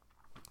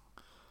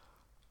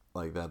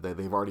 like that.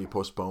 They've already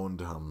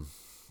postponed.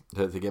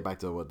 To get back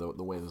to what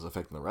the way this is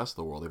affecting the rest of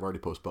the world, they've already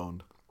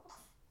postponed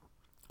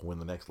when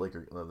the next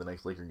Laker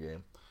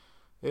game.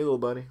 Hey, little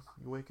buddy,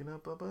 you waking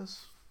up,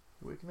 Bubba's?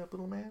 You waking up,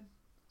 little man?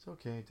 It's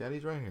okay,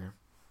 Daddy's right here.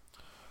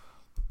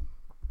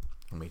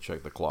 Let me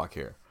check the clock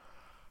here.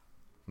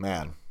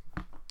 Man,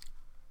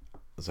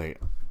 it's like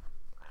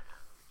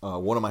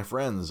one of my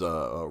friends,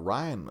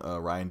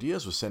 Ryan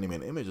Diaz, was sending me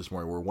an image this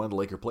morning where one of the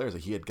Laker players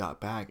that he had got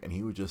back, and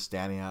he was just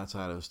standing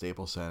outside of the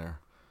Staples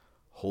Center,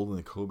 holding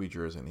the Kobe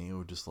jersey, and he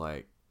was just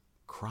like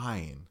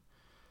crying,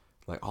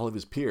 like all of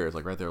his peers,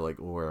 like right there, like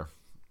where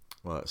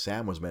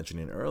Sam was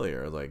mentioning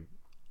earlier, like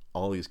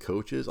all these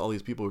coaches, all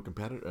these people who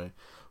competitive,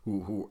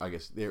 who I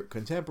guess they're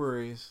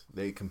contemporaries,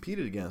 they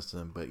competed against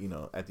him, but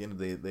at the end of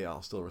the day, they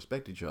all still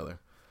respect each other.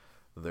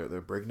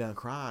 They're breaking down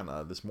crying.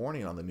 This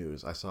morning on the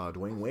news, I saw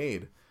Dwayne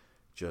Wade,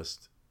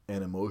 just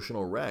an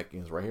emotional wreck.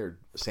 He's right here.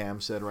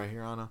 Sam said right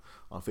here on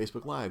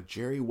Facebook Live,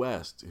 Jerry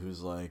West,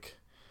 who's like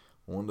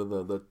one of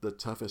the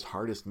toughest,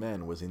 hardest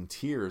men, was in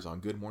tears on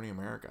Good Morning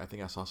America. I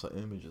think I saw some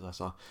images. I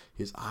saw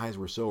his eyes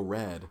were so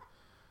red,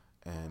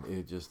 and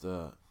it's just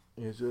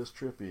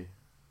trippy.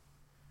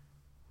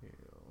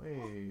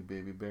 Hey,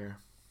 baby bear.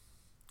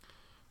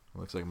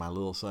 Looks like my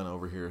little son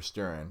over here is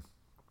stirring.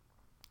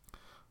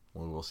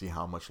 We'll see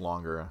how much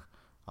longer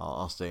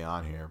I'll stay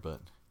on here,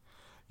 but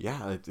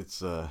yeah, it's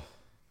the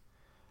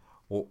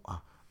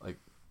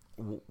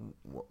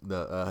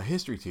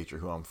history teacher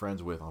who I'm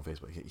friends with on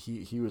Facebook.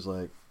 He was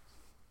like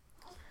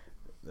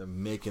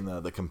making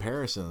the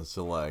comparisons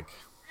to like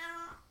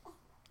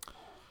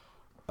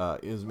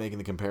is making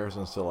the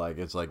comparisons to like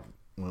it's like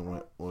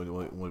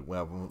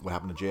what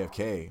happened to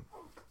JFK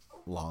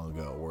long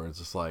ago, where it's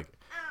just like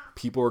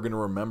people are gonna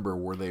remember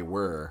where they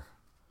were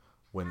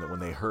when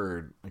they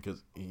heard,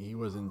 because he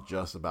wasn't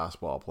just a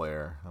basketball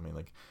player. I mean,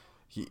 like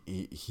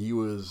he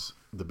was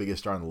the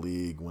biggest star in the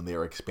league when they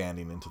were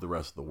expanding into the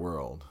rest of the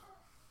world.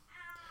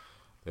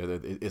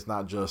 It's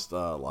not just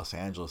a Los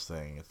Angeles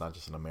thing. It's not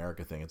just an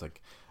America thing. It's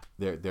like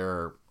there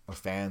are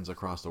fans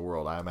across the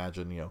world. I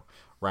imagine,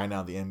 right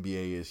now the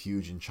NBA is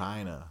huge in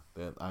China.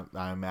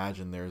 I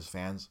imagine there's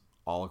fans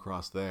all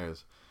across there.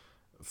 There's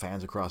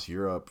fans across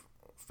Europe.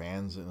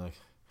 Fans in like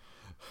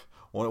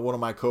one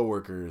of my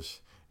coworkers.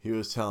 He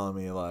was telling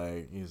me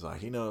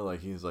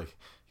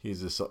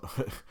he's this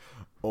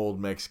old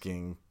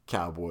Mexican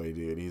cowboy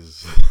dude.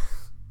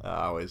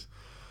 I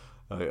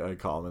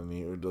call him, and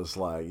he was just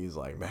like, he's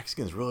like,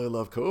 Mexicans really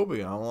love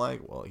Kobe. And I'm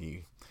like, well,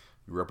 you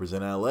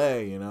represent LA,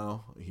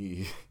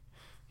 he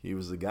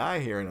was the guy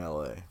here in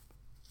LA.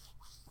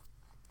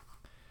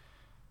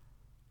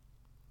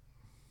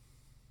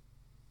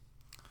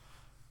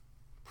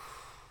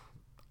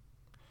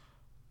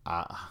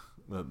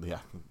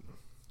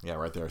 Yeah,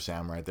 right there.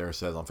 Sam right there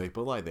says on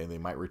Facebook Live they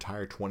might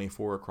retire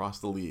 24 across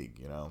the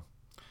league.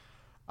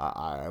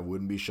 I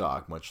wouldn't be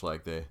shocked. Much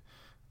like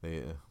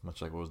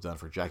much like what was done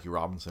for Jackie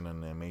Robinson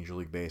in Major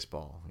League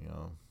Baseball.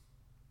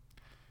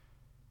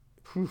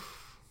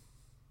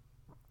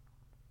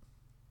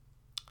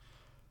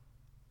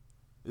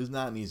 It's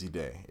not an easy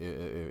day.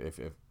 If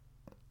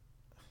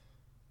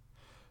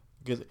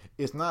because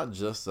it's not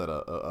just that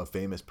a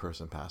famous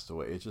person passed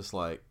away. It's just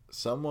like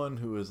someone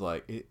who is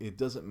like, it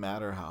doesn't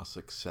matter how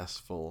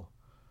successful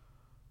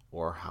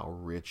or how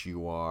rich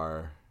you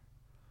are,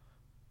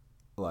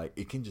 like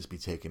it can just be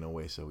taken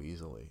away so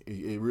easily.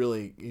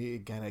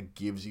 It kind of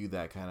gives you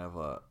that kind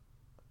of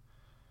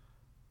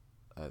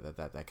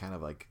that kind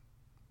of like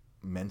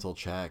mental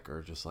check,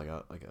 or just like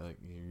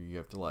you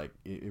have to like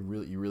you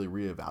really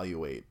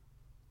reevaluate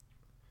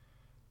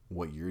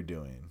what you're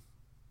doing.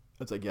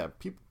 It's like, yeah,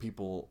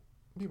 people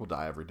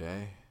die every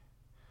day,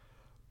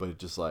 but it's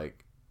just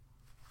like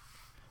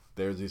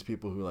there's these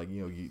people who like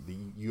you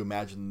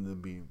imagine them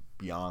to be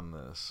beyond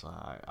this.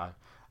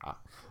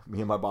 Me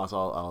and my boss, I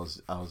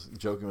was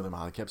joking with him.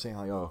 I kept saying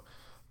like, oh,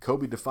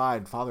 Kobe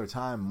defied Father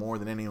Time more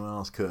than anyone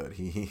else could.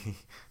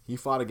 He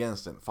fought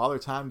against it. Father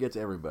Time gets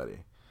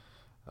everybody.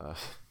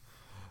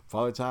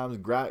 Father Time's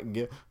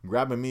grabbing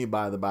me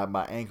by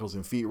my ankles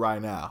and feet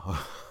right now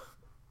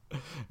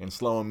and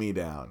slowing me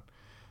down.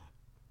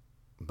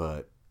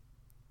 But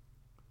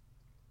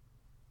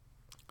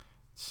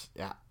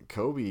yeah,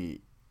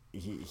 Kobe,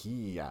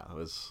 he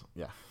was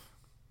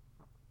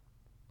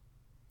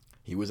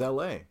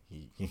LA.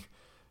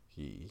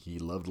 He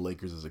loved the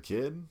Lakers as a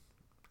kid.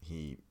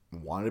 He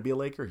wanted to be a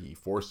Laker. He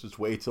forced his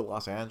way to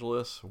Los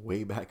Angeles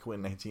way back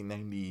when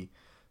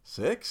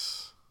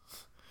 1996.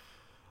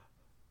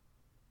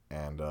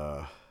 And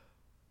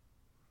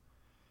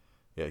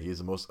he's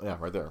the most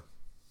right there.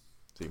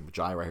 See,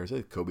 Jai right here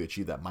said Kobe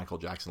achieved that Michael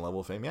Jackson level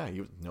of fame. Yeah, he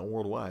was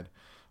worldwide.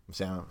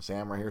 Sam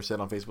right here said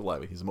on Facebook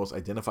Live, he's the most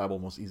identifiable,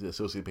 most easily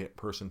associated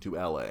person to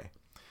LA.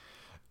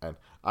 And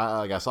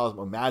I saw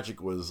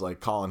Magic was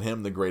like calling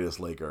him the greatest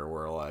Laker.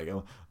 Where like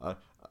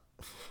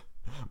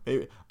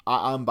maybe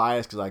I'm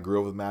biased because I grew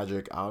up with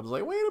Magic. I was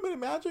like, wait a minute,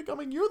 Magic. I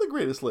mean, you're the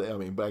greatest. I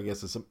mean, but I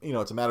guess it's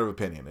it's a matter of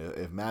opinion.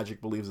 If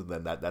Magic believes it,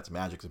 then that's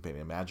Magic's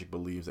opinion. Magic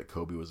believes that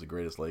Kobe was the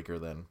greatest Laker,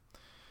 then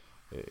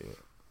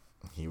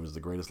he was the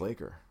greatest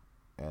Laker,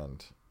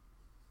 and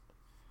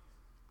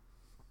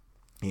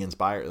he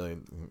inspired.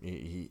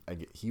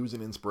 He was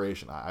an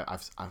inspiration. I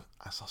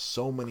saw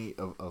so many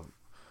of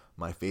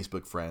my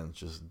Facebook friends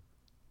just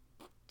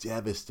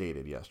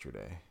devastated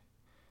yesterday.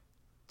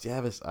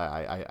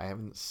 I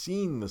haven't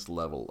seen this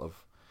level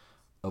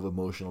of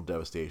emotional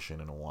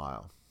devastation in a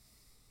while,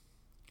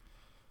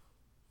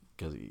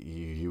 because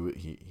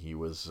he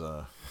was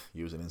an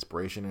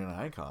inspiration and an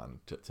icon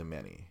to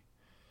many,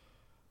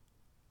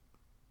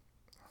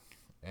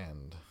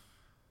 and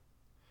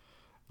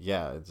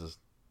yeah, it's just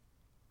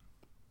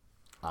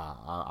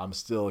I'm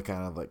still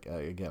kind of like,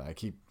 again, I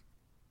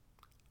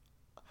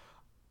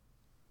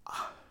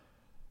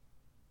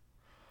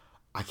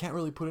can't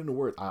really put into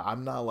words.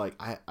 I'm not like,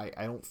 I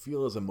don't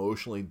feel as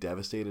emotionally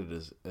devastated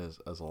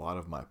as a lot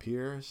of my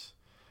peers,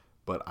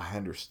 but I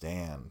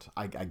understand.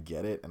 I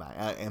get it, and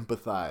I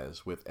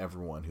empathize with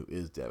everyone who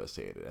is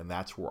devastated, and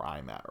that's where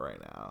I'm at right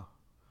now.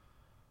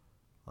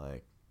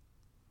 Like,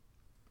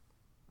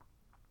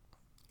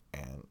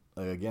 and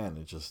again,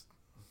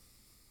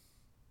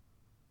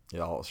 it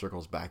all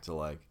circles back to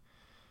like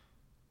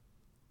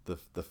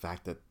the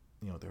fact that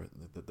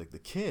the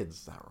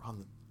kids that were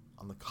on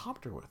the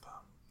copter with him,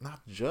 not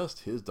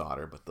just his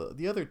daughter, but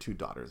the other two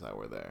daughters that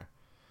were there,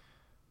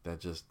 that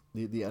just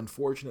the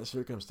unfortunate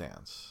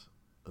circumstance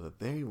that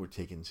they were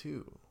taken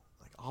too,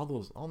 like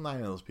all 9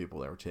 of those people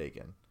that were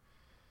taken,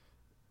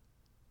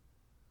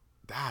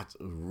 that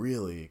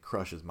really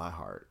crushes my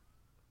heart.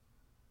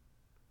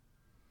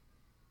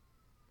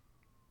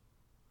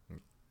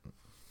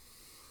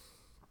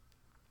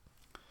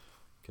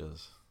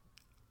 Because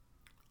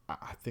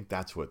I think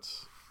that's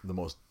what's the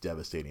most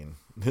devastating.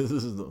 This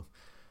is the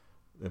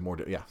more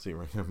yeah. See,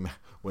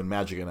 when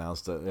Magic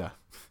announced that,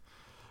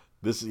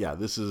 this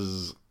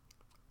is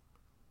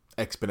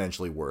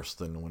exponentially worse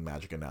than when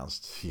Magic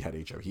announced he had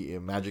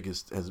HIV. Magic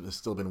has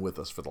still been with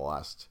us for the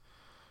last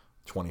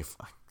 20.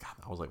 God,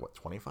 I was like, what,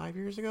 25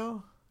 years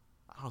ago?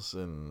 I was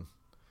in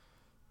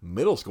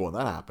middle school when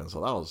that happened,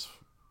 so that was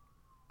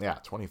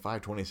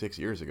 25, 26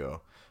 years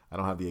ago. I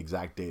don't have the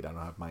exact date. I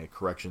don't have my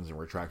corrections and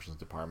retractions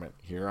department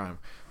here. I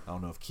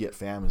don't know if Kiet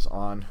Pham is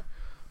on,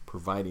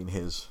 providing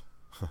his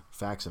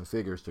facts and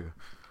figures to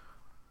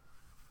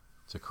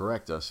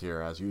correct us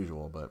here as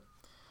usual. But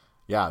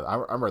yeah, I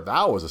remember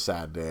that was a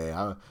sad day.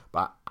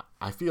 But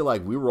I feel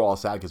like we were all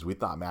sad because we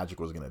thought Magic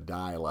was going to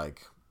die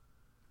like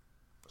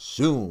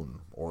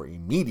soon or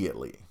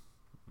immediately.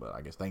 But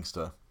I guess thanks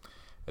to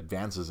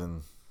advances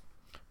in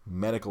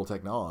medical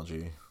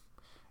technology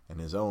and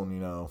his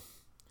own,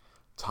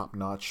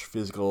 top-notch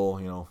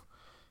physical,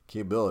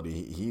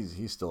 capability,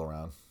 he's still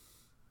around.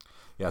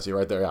 Yeah, see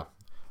right there, yeah.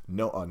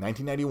 No,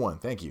 1991.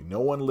 Thank you.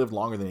 No one lived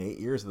longer than 8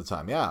 years at the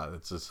time. Yeah,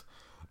 it's just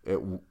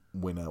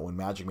when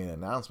Magic made an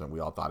announcement, we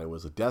all thought it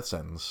was a death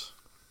sentence.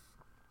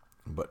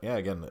 But yeah,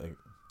 again,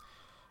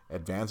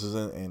 advances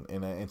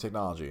in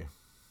technology.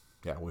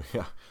 Yeah,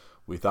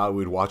 we thought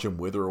we'd watch him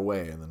wither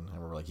away, and then I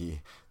remember like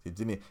he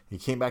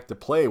came back to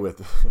play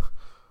with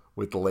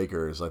with the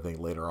Lakers, I think,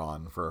 later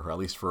on, for at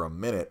least for a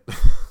minute.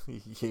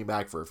 He came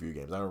back for a few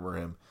games. I remember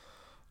him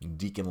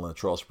deking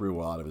Latrell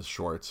Sprewell out of his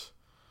shorts.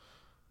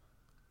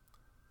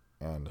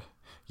 And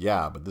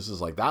yeah, but this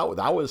is like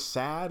that was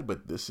sad,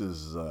 but this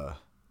is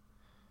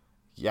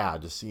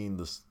just seeing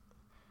this,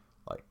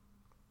 like,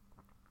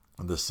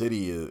 the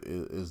city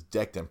is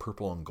decked in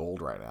purple and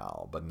gold right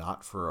now, but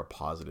not for a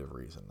positive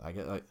reason.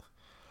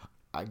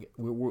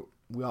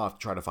 We all have to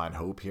try to find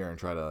hope here and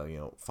try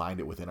to find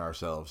it within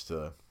ourselves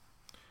to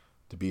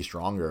be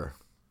stronger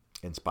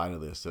in spite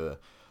of this.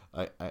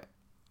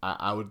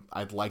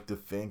 I'd like to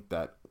think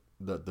that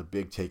the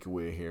big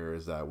takeaway here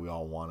is that we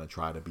all want to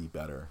try to be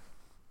better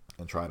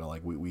and try to,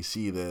 like, we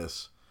see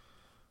this,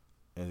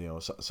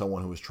 and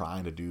someone who is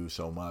trying to do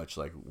so much,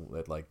 like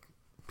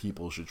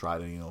people should try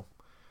to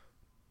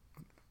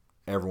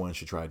everyone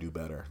should try to do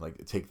better.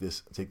 Like, take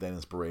that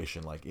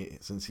inspiration, like,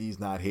 since he's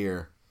not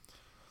here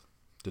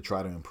to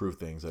try to improve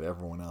things, that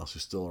everyone else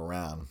who's still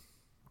around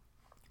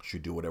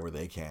should do whatever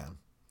they can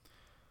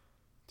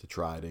to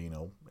try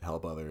to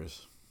help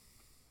others,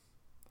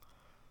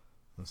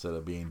 instead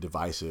of being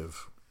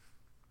divisive,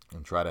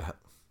 and try to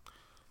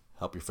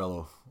help your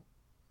fellow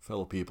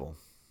people,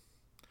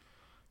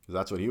 because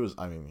that's what he was.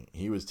 I mean,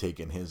 he was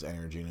taking his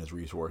energy and his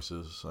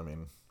resources. I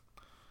mean,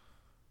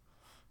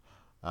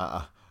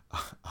 I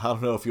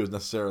don't know if he was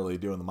necessarily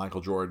doing the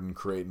Michael Jordan,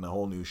 creating a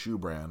whole new shoe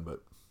brand,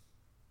 but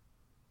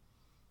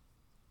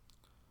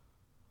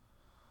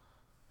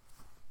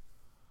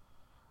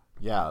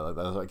yeah,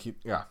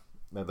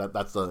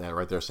 that's the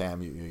right there,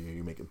 Sam.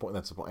 You make a point.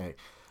 That's the point.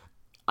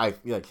 I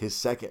feel like his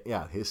second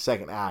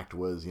act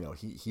was,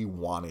 he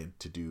wanted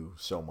to do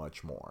so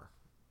much more.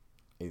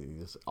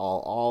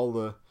 All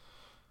the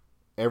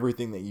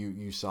everything that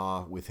you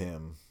saw with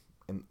him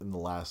in the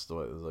last,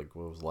 what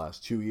was the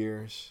last 2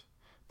 years,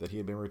 that he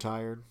had been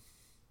retired.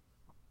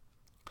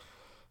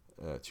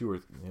 It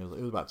was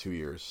about 2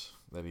 years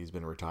that he's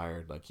been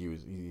retired. Like he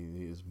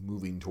is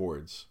moving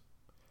towards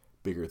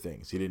bigger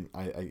things. He didn't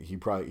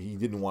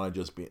want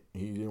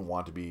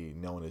to be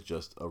known as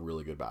just a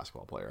really good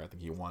basketball player. I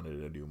think he wanted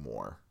to do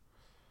more.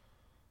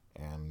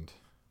 And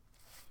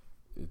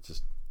it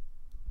just,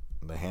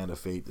 the hand of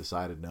fate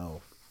decided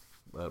no.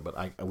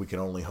 But we can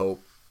only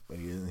hope that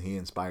he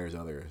inspires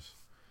others.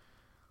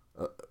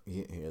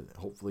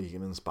 Hopefully he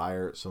can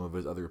inspire some of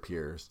his other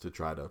peers to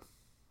try to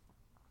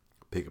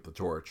pick up the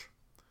torch.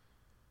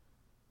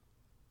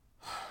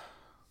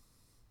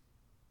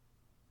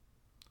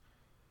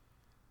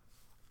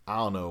 I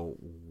don't know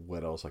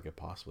what else I could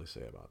possibly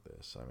say about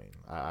this. I mean,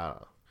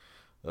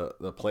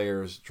 the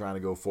players trying to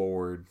go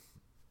forward.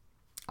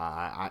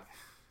 I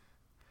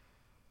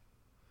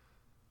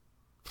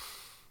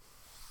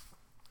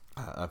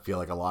feel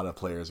like a lot of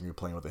players are going to be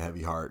playing with a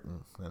heavy heart,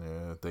 and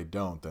if they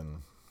don't,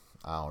 then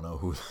I don't know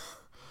who.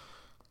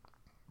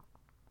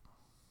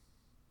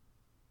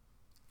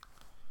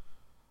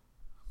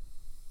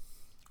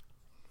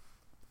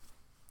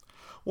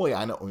 Well,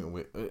 yeah, I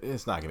know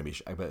it's not going to be.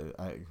 But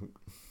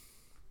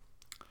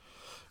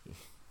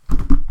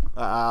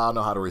I don't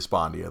know how to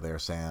respond to you there,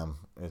 Sam.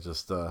 It's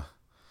just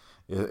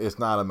it's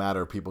not a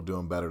matter of people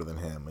doing better than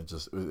him.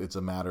 It's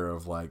a matter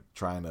of like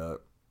trying to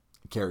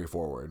carry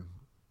forward.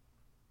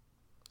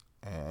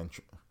 And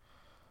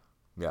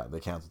yeah, they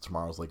canceled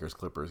tomorrow's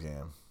Lakers-Clippers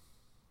game.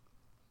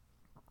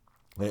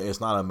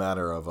 It's not a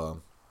matter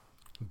of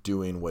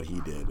doing what he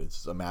did.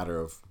 It's a matter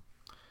of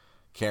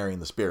carrying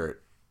the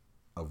spirit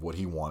of what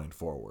he wanted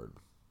forward.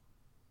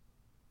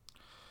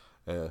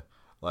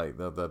 Like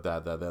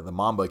the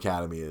Mamba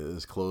Academy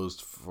is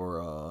closed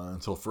for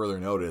until further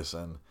notice,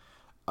 and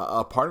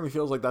a part of me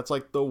feels like that's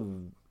the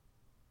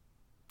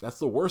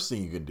worst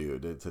thing you can do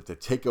to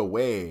take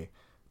away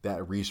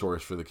that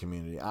resource for the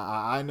community.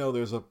 I know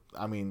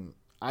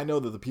I know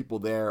that the people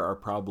there are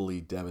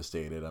probably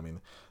devastated. I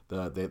mean,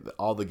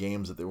 all the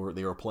games that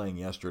they were playing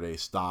yesterday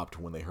stopped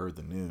when they heard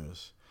the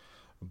news.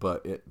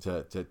 But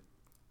to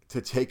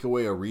take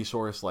away a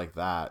resource like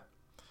that,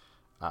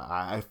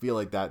 I feel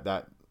like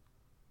that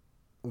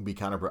would be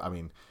kind of. I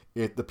mean,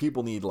 if the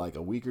people need like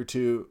a week or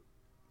two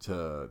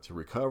to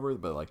recover,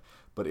 but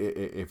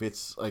if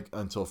it's like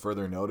until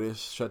further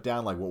notice shut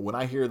down, like when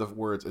I hear the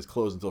words "it's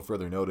closed until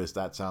further notice,"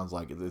 that sounds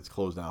like it's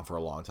closed down for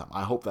a long time.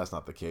 I hope that's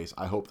not the case.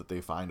 I hope that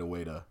they find a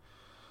way to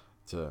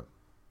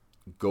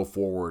go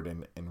forward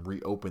and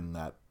reopen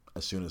that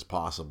as soon as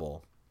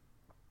possible,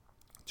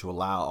 to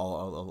allow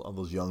all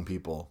those young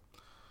people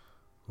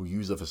who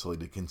use the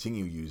facility to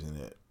continue using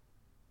it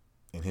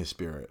in his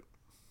spirit.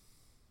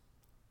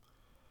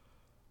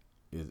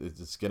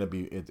 It's gonna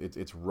be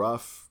it's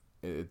rough.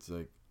 It's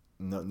like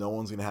no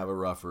one's gonna have it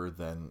rougher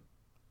than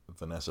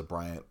Vanessa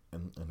Bryant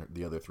and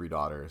the other 3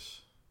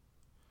 daughters.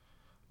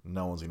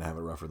 No one's gonna have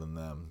it rougher than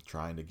them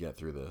trying to get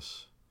through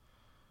this.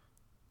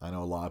 I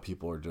know a lot of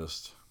people are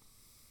just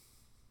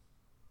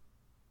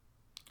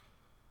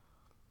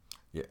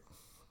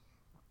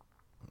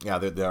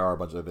there are a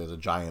bunch of there's a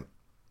giant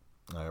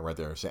right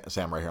there,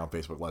 Sam right here on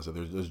Facebook Live. So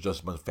there's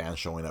just a bunch of fans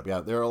showing up.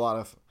 Yeah, there are a lot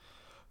of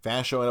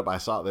fans showing up. I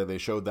saw that they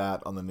showed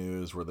that on the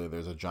news where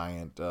there's a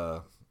giant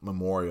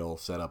memorial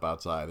set up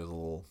outside. There's a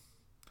little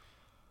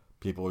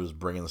people are just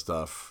bringing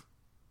stuff.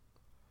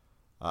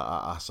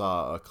 I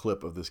saw a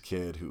clip of this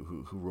kid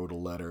who wrote a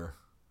letter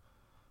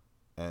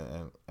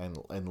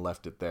and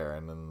left it there,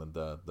 and then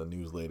the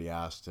news lady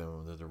asked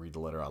him to read the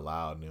letter out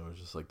loud, and it was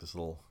just like this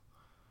little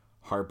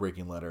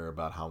heartbreaking letter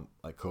about how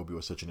like Kobe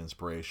was such an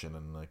inspiration,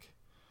 and like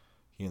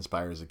he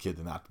inspires a kid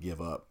to not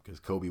give up because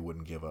Kobe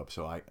wouldn't give up,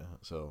 so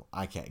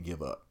I can't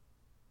give up.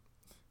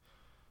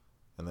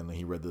 And then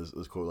he read this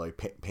quote like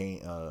pain.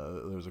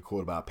 There's a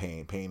quote about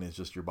pain. Pain is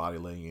just your body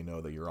letting you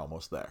know that you're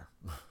almost there.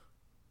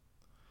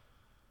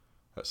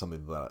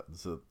 Something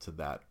to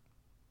that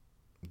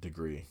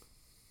degree.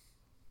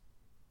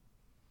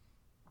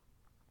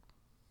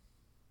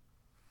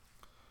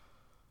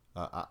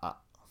 But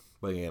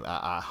again,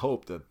 I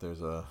hope that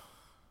the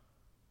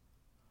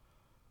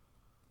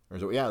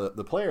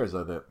players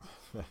that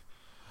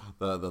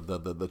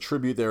the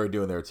tribute they were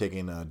doing, they were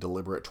taking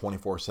deliberate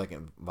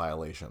 24-second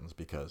violations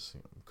because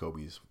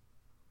Kobe's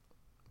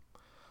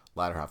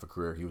latter half of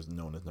career, he was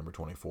known as number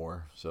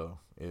 24. So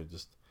it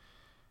just,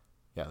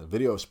 the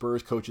video of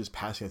Spurs coaches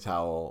passing a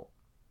towel,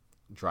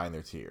 drying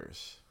their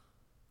tears.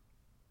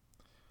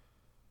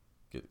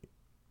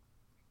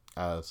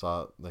 I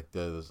saw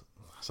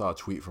a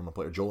tweet from a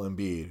player, Joel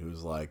Embiid,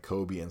 who's like,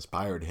 Kobe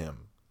inspired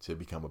him to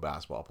become a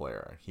basketball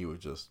player. He was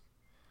just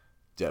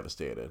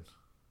devastated.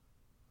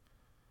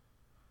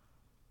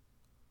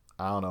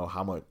 I don't know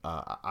how much.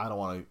 I don't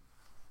want to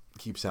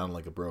keep sounding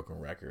like a broken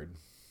record,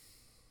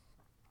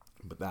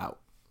 but that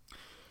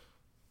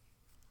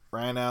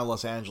right now,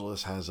 Los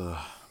Angeles has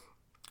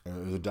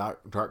there's a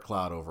dark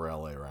cloud over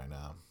LA right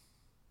now,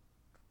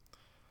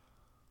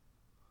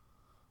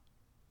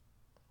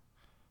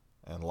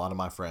 and a lot of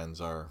my friends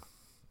are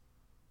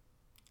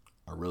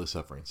really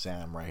suffering.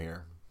 Sam right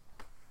here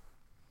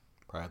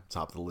probably at the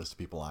top of the list of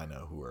people I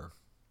know who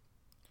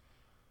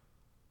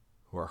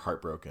are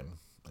heartbroken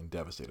and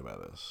devastated by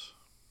this.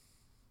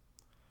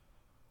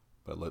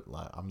 But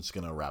I'm just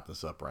gonna wrap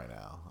this up right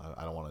now.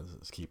 I don't want to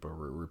just keep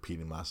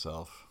repeating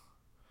myself.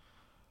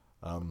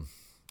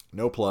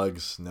 No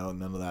plugs,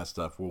 none of that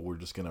stuff. We're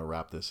just gonna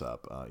wrap this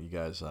up. You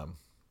guys,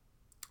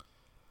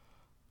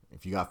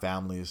 if you got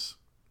families,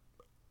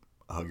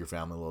 hug your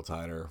family a little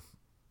tighter.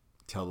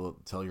 Tell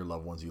your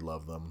loved ones you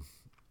love them.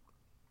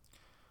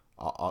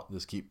 I'll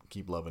just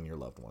keep loving your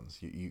loved ones.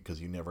 Because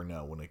you never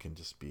know when it can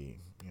just be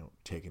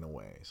taken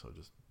away. So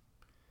just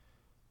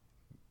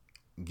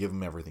give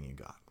them everything you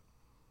got.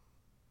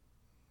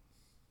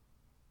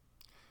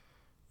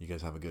 You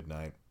guys have a good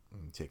night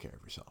and take care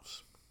of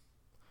yourselves.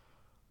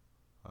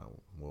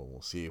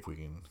 We'll see if we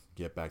can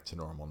get back to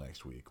normal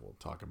next week. We'll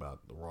talk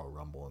about the Royal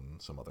Rumble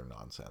and some other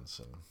nonsense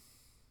and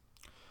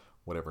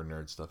whatever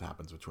nerd stuff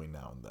happens between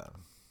now and then.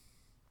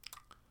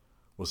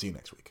 We'll see you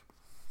next week.